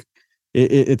that like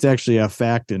it's actually a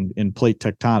fact in plate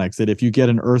tectonics that if you get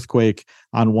an earthquake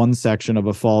on one section of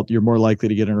a fault, you're more likely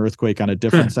to get an earthquake on a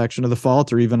different section of the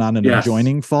fault, or even on an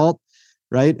adjoining fault.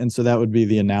 Right. And so that would be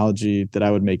the analogy that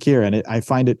I would make here. And I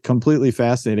find it completely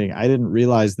fascinating. I didn't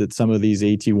realize that some of these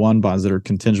AT1 bonds that are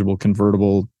contingentable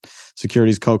convertible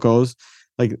securities, COCOs,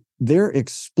 like they're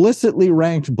explicitly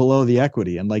ranked below the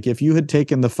equity. And like if you had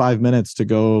taken the 5 minutes to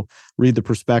go read the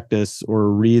prospectus or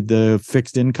read the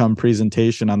fixed income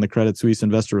presentation on the Credit Suisse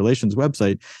Investor Relations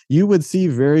website, you would see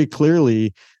very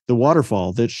clearly the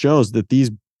waterfall that shows that these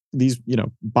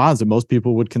bonds that most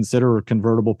people would consider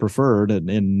convertible preferred, and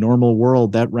in normal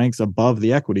world that ranks above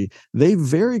the equity, they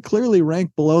very clearly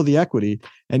rank below the equity.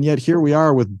 And yet here we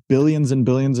are with billions and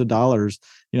billions of dollars,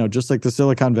 just like the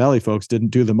Silicon Valley folks didn't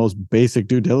do the most basic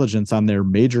due diligence on their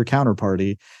major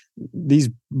counterparty. These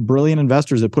brilliant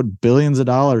investors that put billions of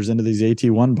dollars into these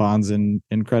AT1 bonds in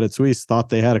Credit Suisse thought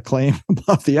they had a claim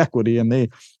above the equity, and they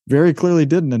very clearly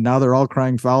didn't. And now they're all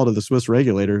crying foul to the Swiss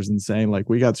regulators and saying like,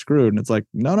 we got screwed. And it's like,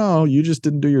 no, you just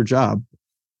didn't do your job.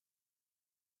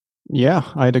 Yeah,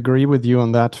 I'd agree with you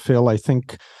on that, Phil. I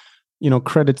think,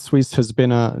 Credit Suisse has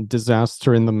been a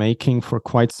disaster in the making for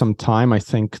quite some time. I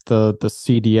think the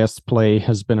CDS play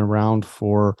has been around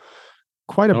for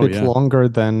quite a bit longer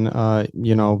than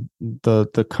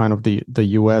the kind of the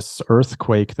US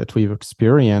earthquake that we've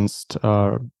experienced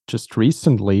just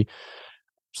recently.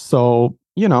 So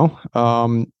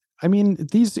I mean,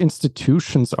 these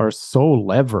institutions are so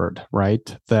levered,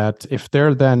 right, that if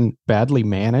they're then badly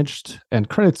managed, and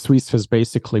Credit Suisse has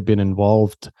basically been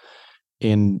involved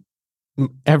in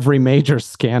every major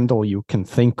scandal you can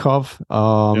think of,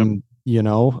 in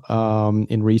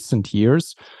recent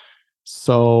years.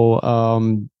 So,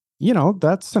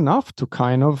 that's enough to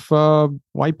kind of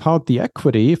wipe out the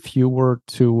equity if you were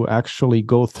to actually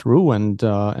go through and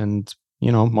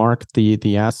mark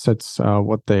the assets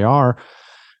what they are.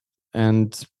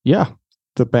 And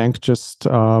the bank just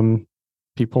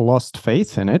people lost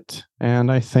faith in it,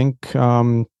 and I think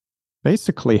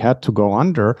basically had to go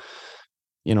under.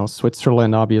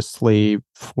 Switzerland obviously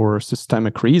for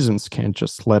systemic reasons can't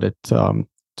just let it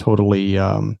totally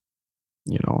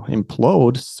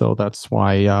implode. So that's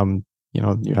why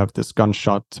you have this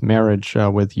gunshot marriage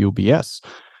with UBS.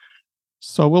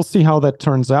 So we'll see how that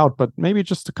turns out. But maybe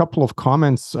just a couple of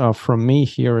comments from me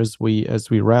here as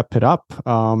we wrap it up.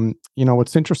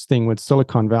 What's interesting with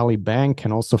Silicon Valley Bank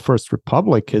and also First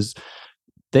Republic is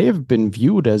they have been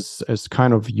viewed as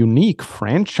kind of unique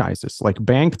franchises, like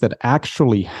banks that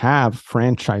actually have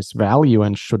franchise value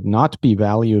and should not be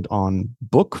valued on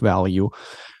book value.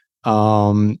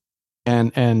 And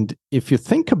if you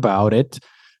think about it,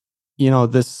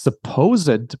 this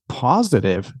supposed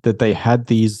positive that they had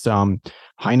these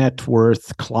high net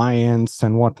worth clients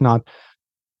and whatnot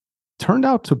turned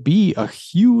out to be a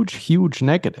huge, huge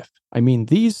negative. I mean,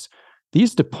 these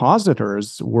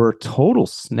depositors were total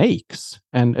snakes,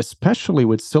 and especially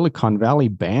with Silicon Valley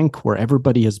Bank, where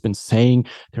everybody has been saying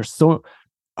they're so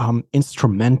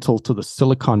instrumental to the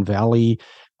Silicon Valley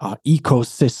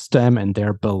ecosystem, and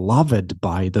they're beloved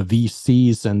by the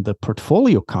VCs and the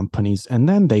portfolio companies, and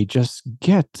then they just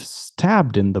get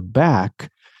stabbed in the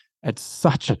back at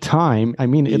such a time. I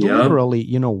mean, it literally,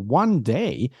 one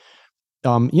day,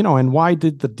 and why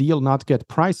did the deal not get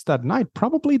priced that night?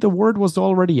 Probably the word was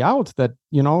already out that,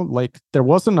 there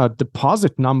wasn't a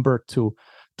deposit number to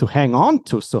hang on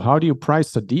to. So how do you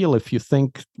price a deal if you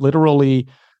think literally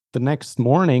the next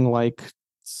morning,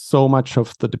 so much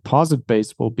of the deposit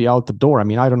base will be out the door? I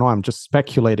mean, I don't know, I'm just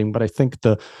speculating, but I think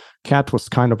the cat was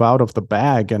kind of out of the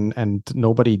bag and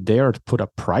nobody dared put a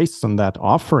price on that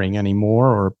offering anymore,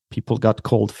 or people got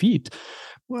cold feet.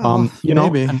 Well,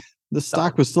 maybe. The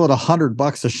stock was still at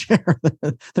 $100 a share.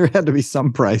 There had to be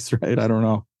some price, right? I don't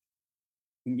know.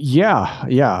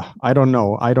 Yeah. I don't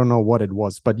know what it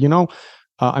was, but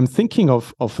I'm thinking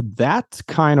of that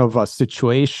kind of a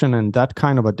situation and that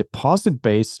kind of a deposit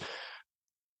base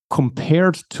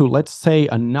compared to, let's say,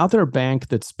 another bank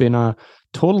that's been a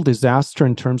total disaster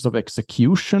in terms of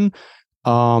execution.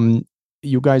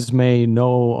 You guys may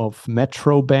know of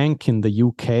Metro Bank in the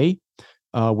UK,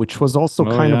 which was also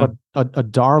of a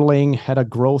darling, had a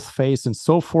growth phase and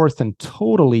so forth, and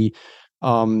totally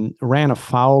ran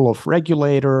afoul of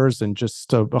regulators and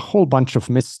just a whole bunch of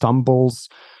misstumbles.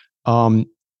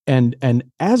 And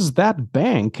as that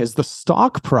bank, as the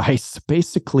stock price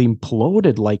basically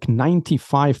imploded like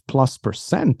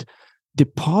 95+%,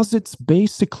 deposits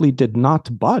basically did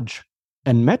not budge.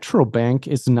 And Metro Bank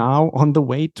is now on the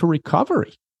way to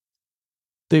recovery.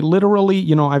 They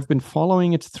literally, I've been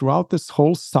following it throughout this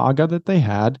whole saga that they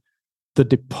had. The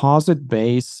deposit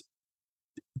base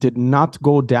did not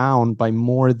go down by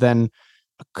more than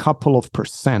a couple of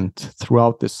percent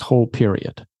throughout this whole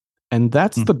period. And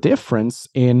that's the difference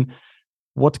in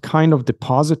what kind of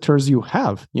depositors you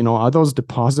have. Are those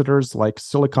depositors like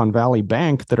Silicon Valley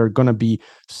Bank that are going to be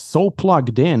so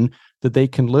plugged in that they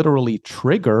can literally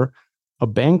trigger a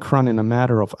bank run in a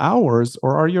matter of hours?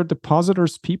 Or are your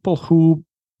depositors people who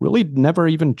really never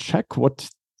even check what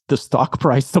the stock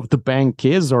price of the bank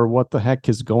is or what the heck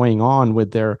is going on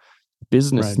with their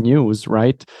business news,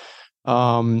 right?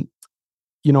 Another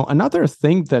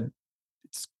thing that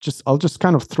I'll just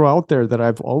kind of throw out there that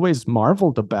I've always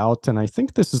marveled about, and I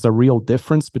think this is a real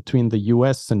difference between the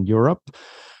US and Europe.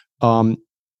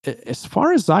 As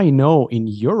far as I know, in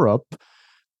Europe,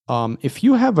 if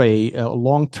you have a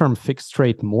long-term fixed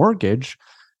rate mortgage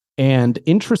and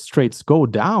interest rates go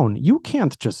down, you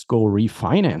can't just go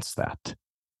refinance that.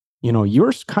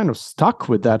 You're kind of stuck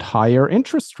with that higher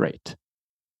interest rate.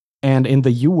 And in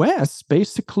the US,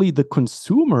 basically the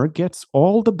consumer gets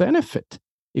all the benefit.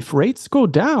 If rates go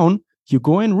down, you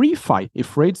go and refi.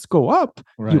 If rates go up,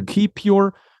 you keep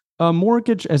your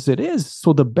mortgage as it is.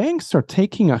 So the banks are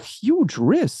taking a huge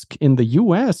risk in the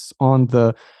US on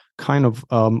the kind of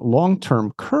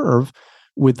long-term curve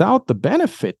without the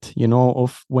benefit,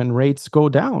 of when rates go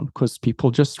down, because people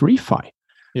just refi.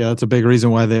 Yeah, that's a big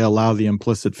reason why they allow the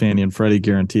implicit Fannie and Freddie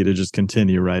guarantee to just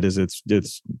continue, right? Is it's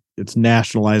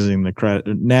nationalizing the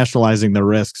credit, nationalizing the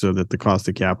risk so that the cost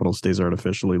of capital stays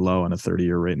artificially low on a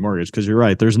 30-year rate mortgage. Because you're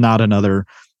right, there's not another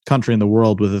country in the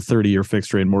world with a 30-year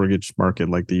fixed rate mortgage market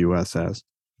like the US has.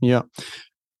 Yeah.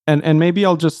 And maybe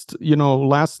I'll just,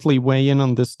 lastly weigh in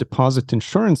on this deposit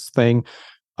insurance thing.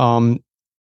 No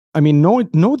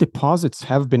deposits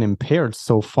have been impaired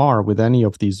so far with any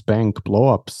of these bank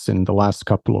blowups in the last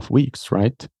couple of weeks,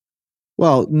 right?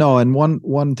 Well, no. And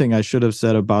one thing I should have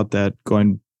said about that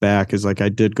going back is I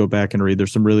did go back and read.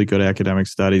 There's some really good academic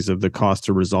studies of the cost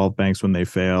to resolve banks when they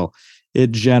fail.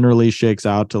 It generally shakes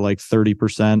out to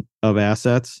 30% of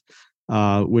assets,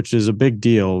 which is a big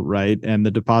deal, right? And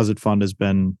the deposit fund has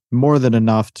been more than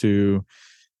enough to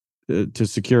to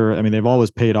secure. I mean, they've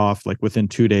always paid off like within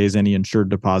 2 days any insured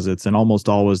deposits, and almost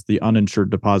always the uninsured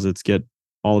deposits get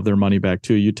all of their money back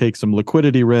too. You take some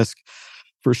liquidity risk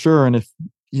for sure, and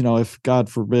if God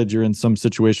forbid you're in some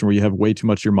situation where you have way too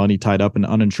much of your money tied up in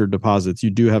uninsured deposits, you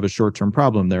do have a short-term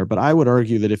problem there. But I would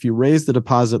argue that if you raise the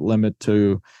deposit limit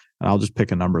to, and I'll just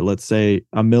pick a number, let's say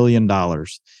 $1 million.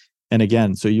 And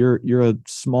again, so you're a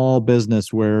small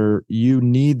business where you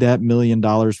need that $1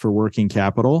 million for working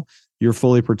capital. You're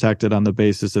fully protected on the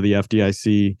basis of the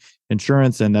FDIC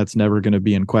insurance, and that's never going to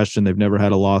be in question. They've never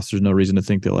had a loss. There's no reason to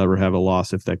think they'll ever have a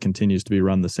loss if that continues to be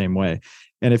run the same way.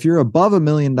 And if you're above $1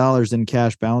 million in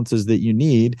cash balances that you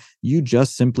need, you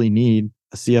just simply need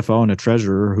a CFO and a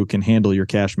treasurer who can handle your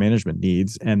cash management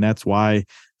needs. And that's why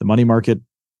the money market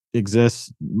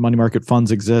exists, money market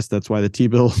funds exist. That's why the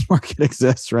T-bills market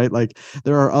exists, right? Like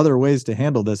there are other ways to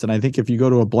handle this. And I think if you go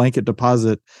to a blanket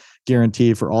deposit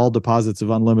guarantee for all deposits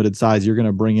of unlimited size, you're going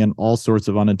to bring in all sorts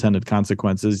of unintended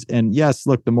consequences. And yes,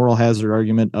 look, the moral hazard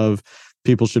argument of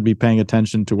people should be paying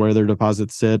attention to where their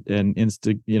deposits sit and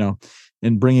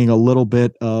and bringing a little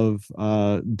bit of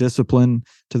discipline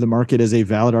to the market is a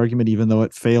valid argument, even though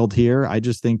it failed here. I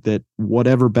just think that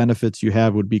whatever benefits you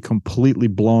have would be completely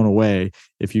blown away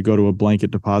if you go to a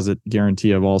blanket deposit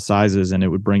guarantee of all sizes, and it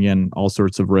would bring in all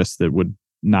sorts of risks that would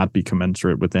not be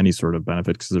commensurate with any sort of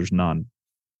benefit because there's none.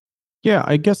 Yeah,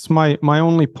 I guess my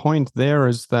only point there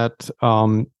is that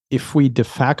if we de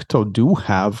facto do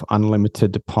have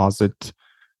unlimited deposit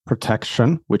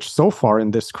protection, which so far in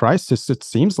this crisis, it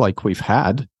seems like we've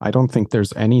had. I don't think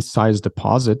there's any size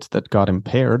deposit that got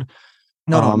impaired.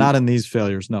 No, not in these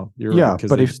failures. No, you're right,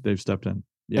 because they've stepped in.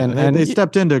 Yeah, and they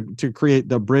stepped in to create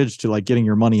the bridge to like getting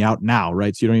your money out now,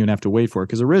 right? So you don't even have to wait for it.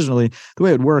 Because originally the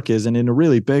way it would work is, and in a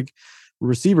really big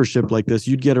receivership like this,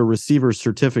 you'd get a receiver's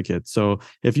certificate. So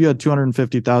if you had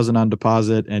 250,000 on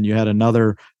deposit and you had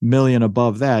another $1 million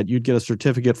above that, you'd get a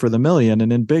certificate for the $1 million.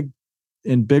 And in big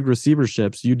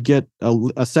receiverships, you'd get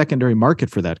a secondary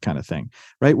market for that kind of thing,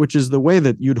 right? Which is the way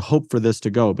that you'd hope for this to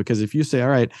go. Because if you say, all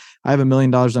right, I have $1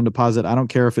 million on deposit, I don't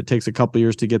care if it takes a couple of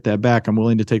years to get that back, I'm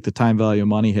willing to take the time value of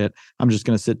money hit, I'm just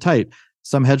going to sit tight.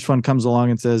 Some hedge fund comes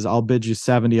along and says, I'll bid you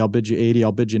 70, I'll bid you 80,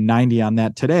 I'll bid you 90 on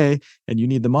that today, and you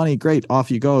need the money, great, off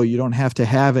you go. You don't have to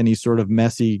have any sort of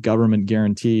messy government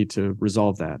guarantee to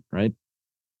resolve that, right?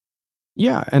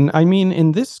 Yeah, and I mean,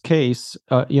 in this case,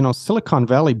 Silicon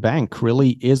Valley Bank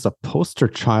really is a poster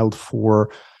child for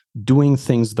doing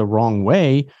things the wrong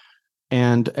way.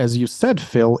 And as you said,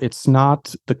 Phil, it's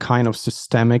not the kind of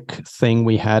systemic thing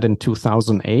we had in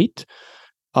 2008.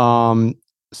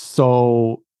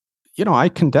 So, I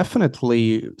can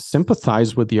definitely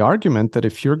sympathize with the argument that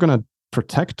if you're going to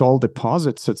protect all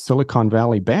deposits at Silicon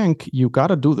Valley Bank, you got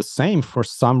to do the same for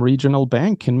some regional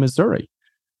bank in Missouri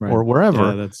or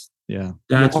wherever. That's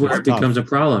where it becomes a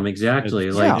problem. Exactly.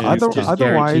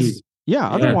 Otherwise,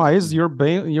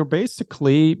 you're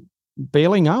basically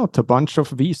bailing out a bunch of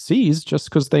VCs just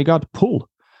because they got pulled.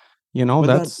 This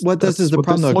is the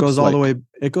problem. Though it goes all the way.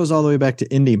 It goes all the way back to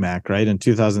IndyMac, right? In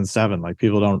 2007, like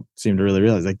people don't seem to really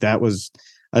realize, like that was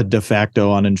a de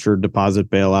facto uninsured deposit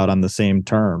bailout on the same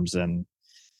terms, and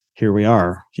here we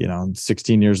are.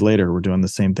 16 years later, we're doing the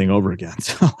same thing over again.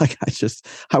 So, like,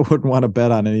 I wouldn't want to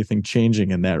bet on anything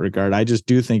changing in that regard. I just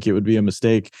do think it would be a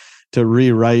mistake to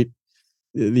rewrite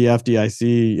the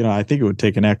FDIC. I think it would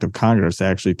take an act of Congress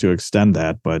actually to extend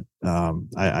that, but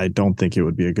I don't think it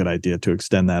would be a good idea to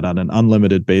extend that on an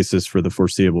unlimited basis for the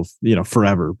foreseeable,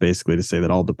 forever, basically, to say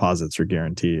that all deposits are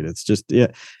guaranteed. It's just,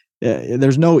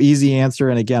 there's no easy answer.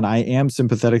 And again, I am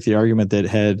sympathetic to the argument that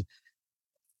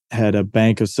had a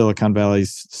bank of Silicon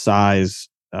Valley's size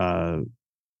gone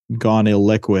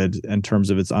illiquid in terms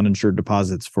of its uninsured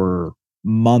deposits for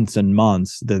months and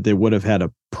months, that they would have had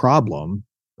a problem.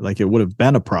 Like it would have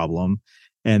been a problem,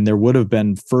 and there would have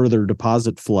been further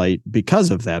deposit flight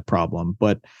because of that problem.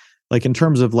 But like in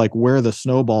terms of like where the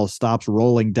snowball stops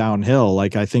rolling downhill,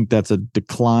 like I think that's a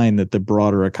decline that the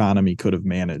broader economy could have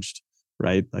managed,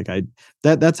 right? Like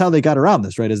that's how they got around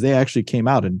this, right? Is they actually came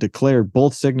out and declared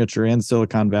both Signature and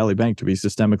Silicon Valley Bank to be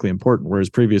systemically important,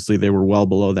 whereas previously they were well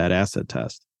below that asset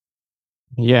test.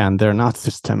 Yeah, and they're not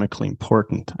systemically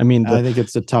important. I mean, I think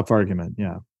it's a tough argument.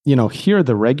 Yeah. Here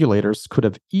the regulators could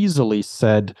have easily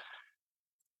said,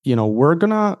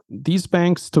 these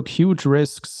banks took huge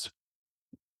risks.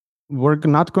 We're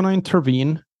not going to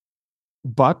intervene,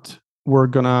 but we're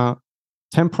going to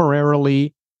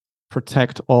temporarily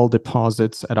protect all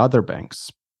deposits at other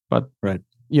banks. But,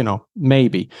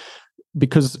 maybe.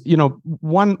 Because,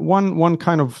 one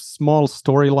kind of small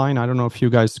storyline, I don't know if you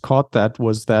guys caught that,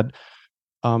 was that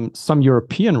some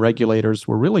European regulators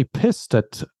were really pissed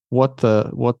at what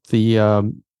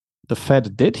the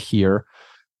Fed did here,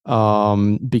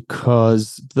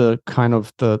 because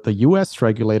the U.S.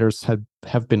 regulators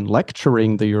have been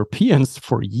lecturing the Europeans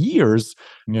for years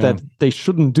that they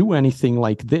shouldn't do anything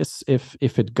like this if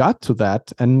it got to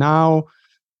that, and now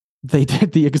they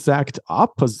did the exact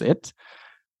opposite.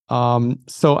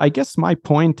 So I guess my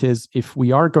point is, if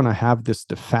we are going to have this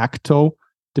de facto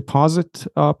deposit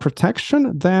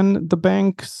protection, then the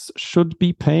banks should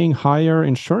be paying higher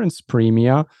insurance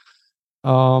premia,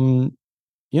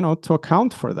 to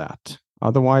account for that.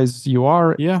 Otherwise, you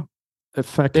are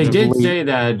effectively... They did say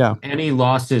that any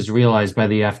losses realized by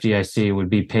the FDIC would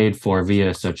be paid for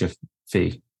via such a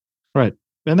fee. Right.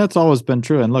 And that's always been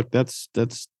true. And look, that's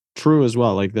true as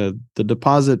well. Like the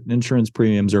deposit insurance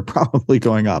premiums are probably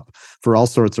going up for all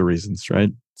sorts of reasons, right?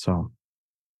 So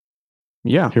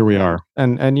here we are.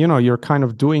 And you're kind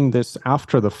of doing this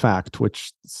after the fact,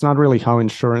 which it's not really how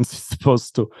insurance is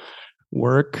supposed to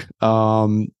work.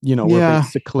 Where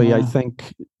basically I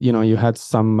think you had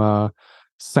some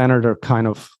senator kind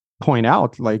of point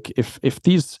out, like, if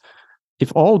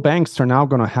all banks are now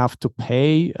going to have to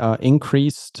pay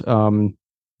increased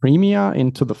premia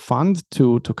into the fund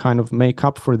to kind of make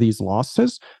up for these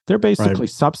losses, they're basically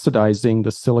subsidizing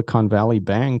the Silicon Valley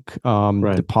Bank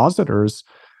depositors.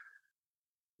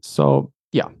 So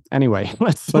anyway,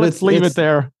 let's leave it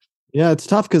there. Yeah, it's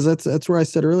tough because that's where I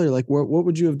said earlier, like, what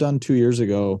would you have done 2 years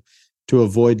ago to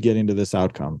avoid getting to this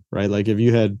outcome, right? Like, if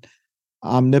you had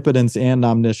omnipotence and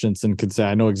omniscience and could say,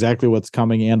 I know exactly what's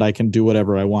coming and I can do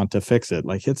whatever I want to fix it,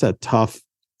 like, it's a tough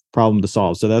problem to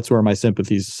solve. So that's where my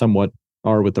sympathies somewhat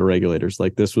are with the regulators.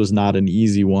 Like, this was not an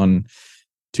easy one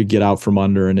to get out from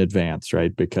under in advance,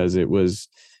 right? Because it was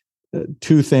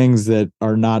two things that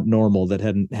are not normal, that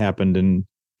hadn't happened in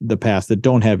the past, that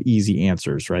don't have easy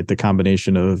answers, right? The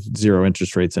combination of zero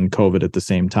interest rates and COVID at the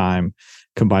same time,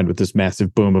 combined with this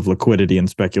massive boom of liquidity and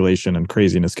speculation and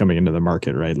craziness coming into the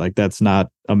market, right? Like, that's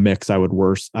not a mix I would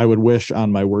wish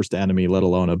on my worst enemy, let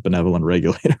alone a benevolent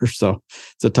regulator. So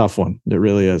it's a tough one. It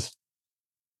really is.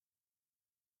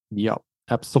 Yep,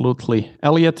 absolutely.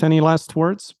 Elliot, any last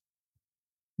words?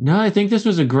 No, I think this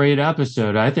was a great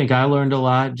episode. I think I learned a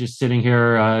lot just sitting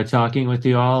here talking with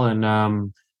you all. And,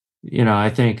 I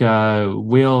think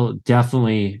we'll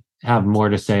definitely have more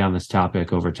to say on this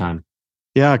topic over time.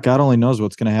 Yeah, God only knows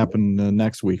what's going to happen the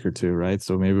next week or two, right?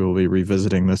 So maybe we'll be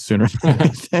revisiting this sooner than we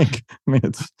think. I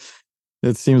mean,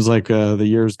 it seems like the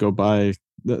years go by,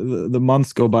 the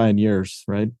months go by in years,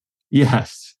 right?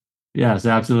 Yes,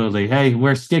 absolutely. Hey,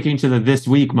 we're sticking to the This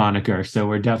Week moniker, so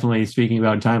we're definitely speaking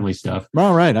about timely stuff.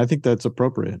 All right, I think that's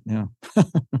appropriate. Yeah.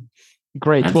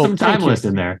 Great. And some timeless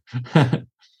in there.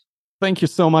 Thank you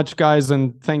so much, guys,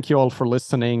 and thank you all for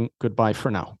listening. Goodbye for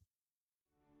now.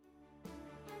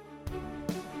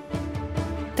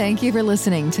 Thank you for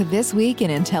listening to This Week in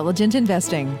Intelligent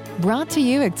Investing, brought to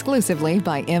you exclusively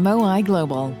by MOI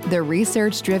Global, the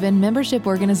research-driven membership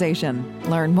organization.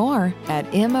 Learn more at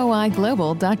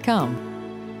moiglobal.com.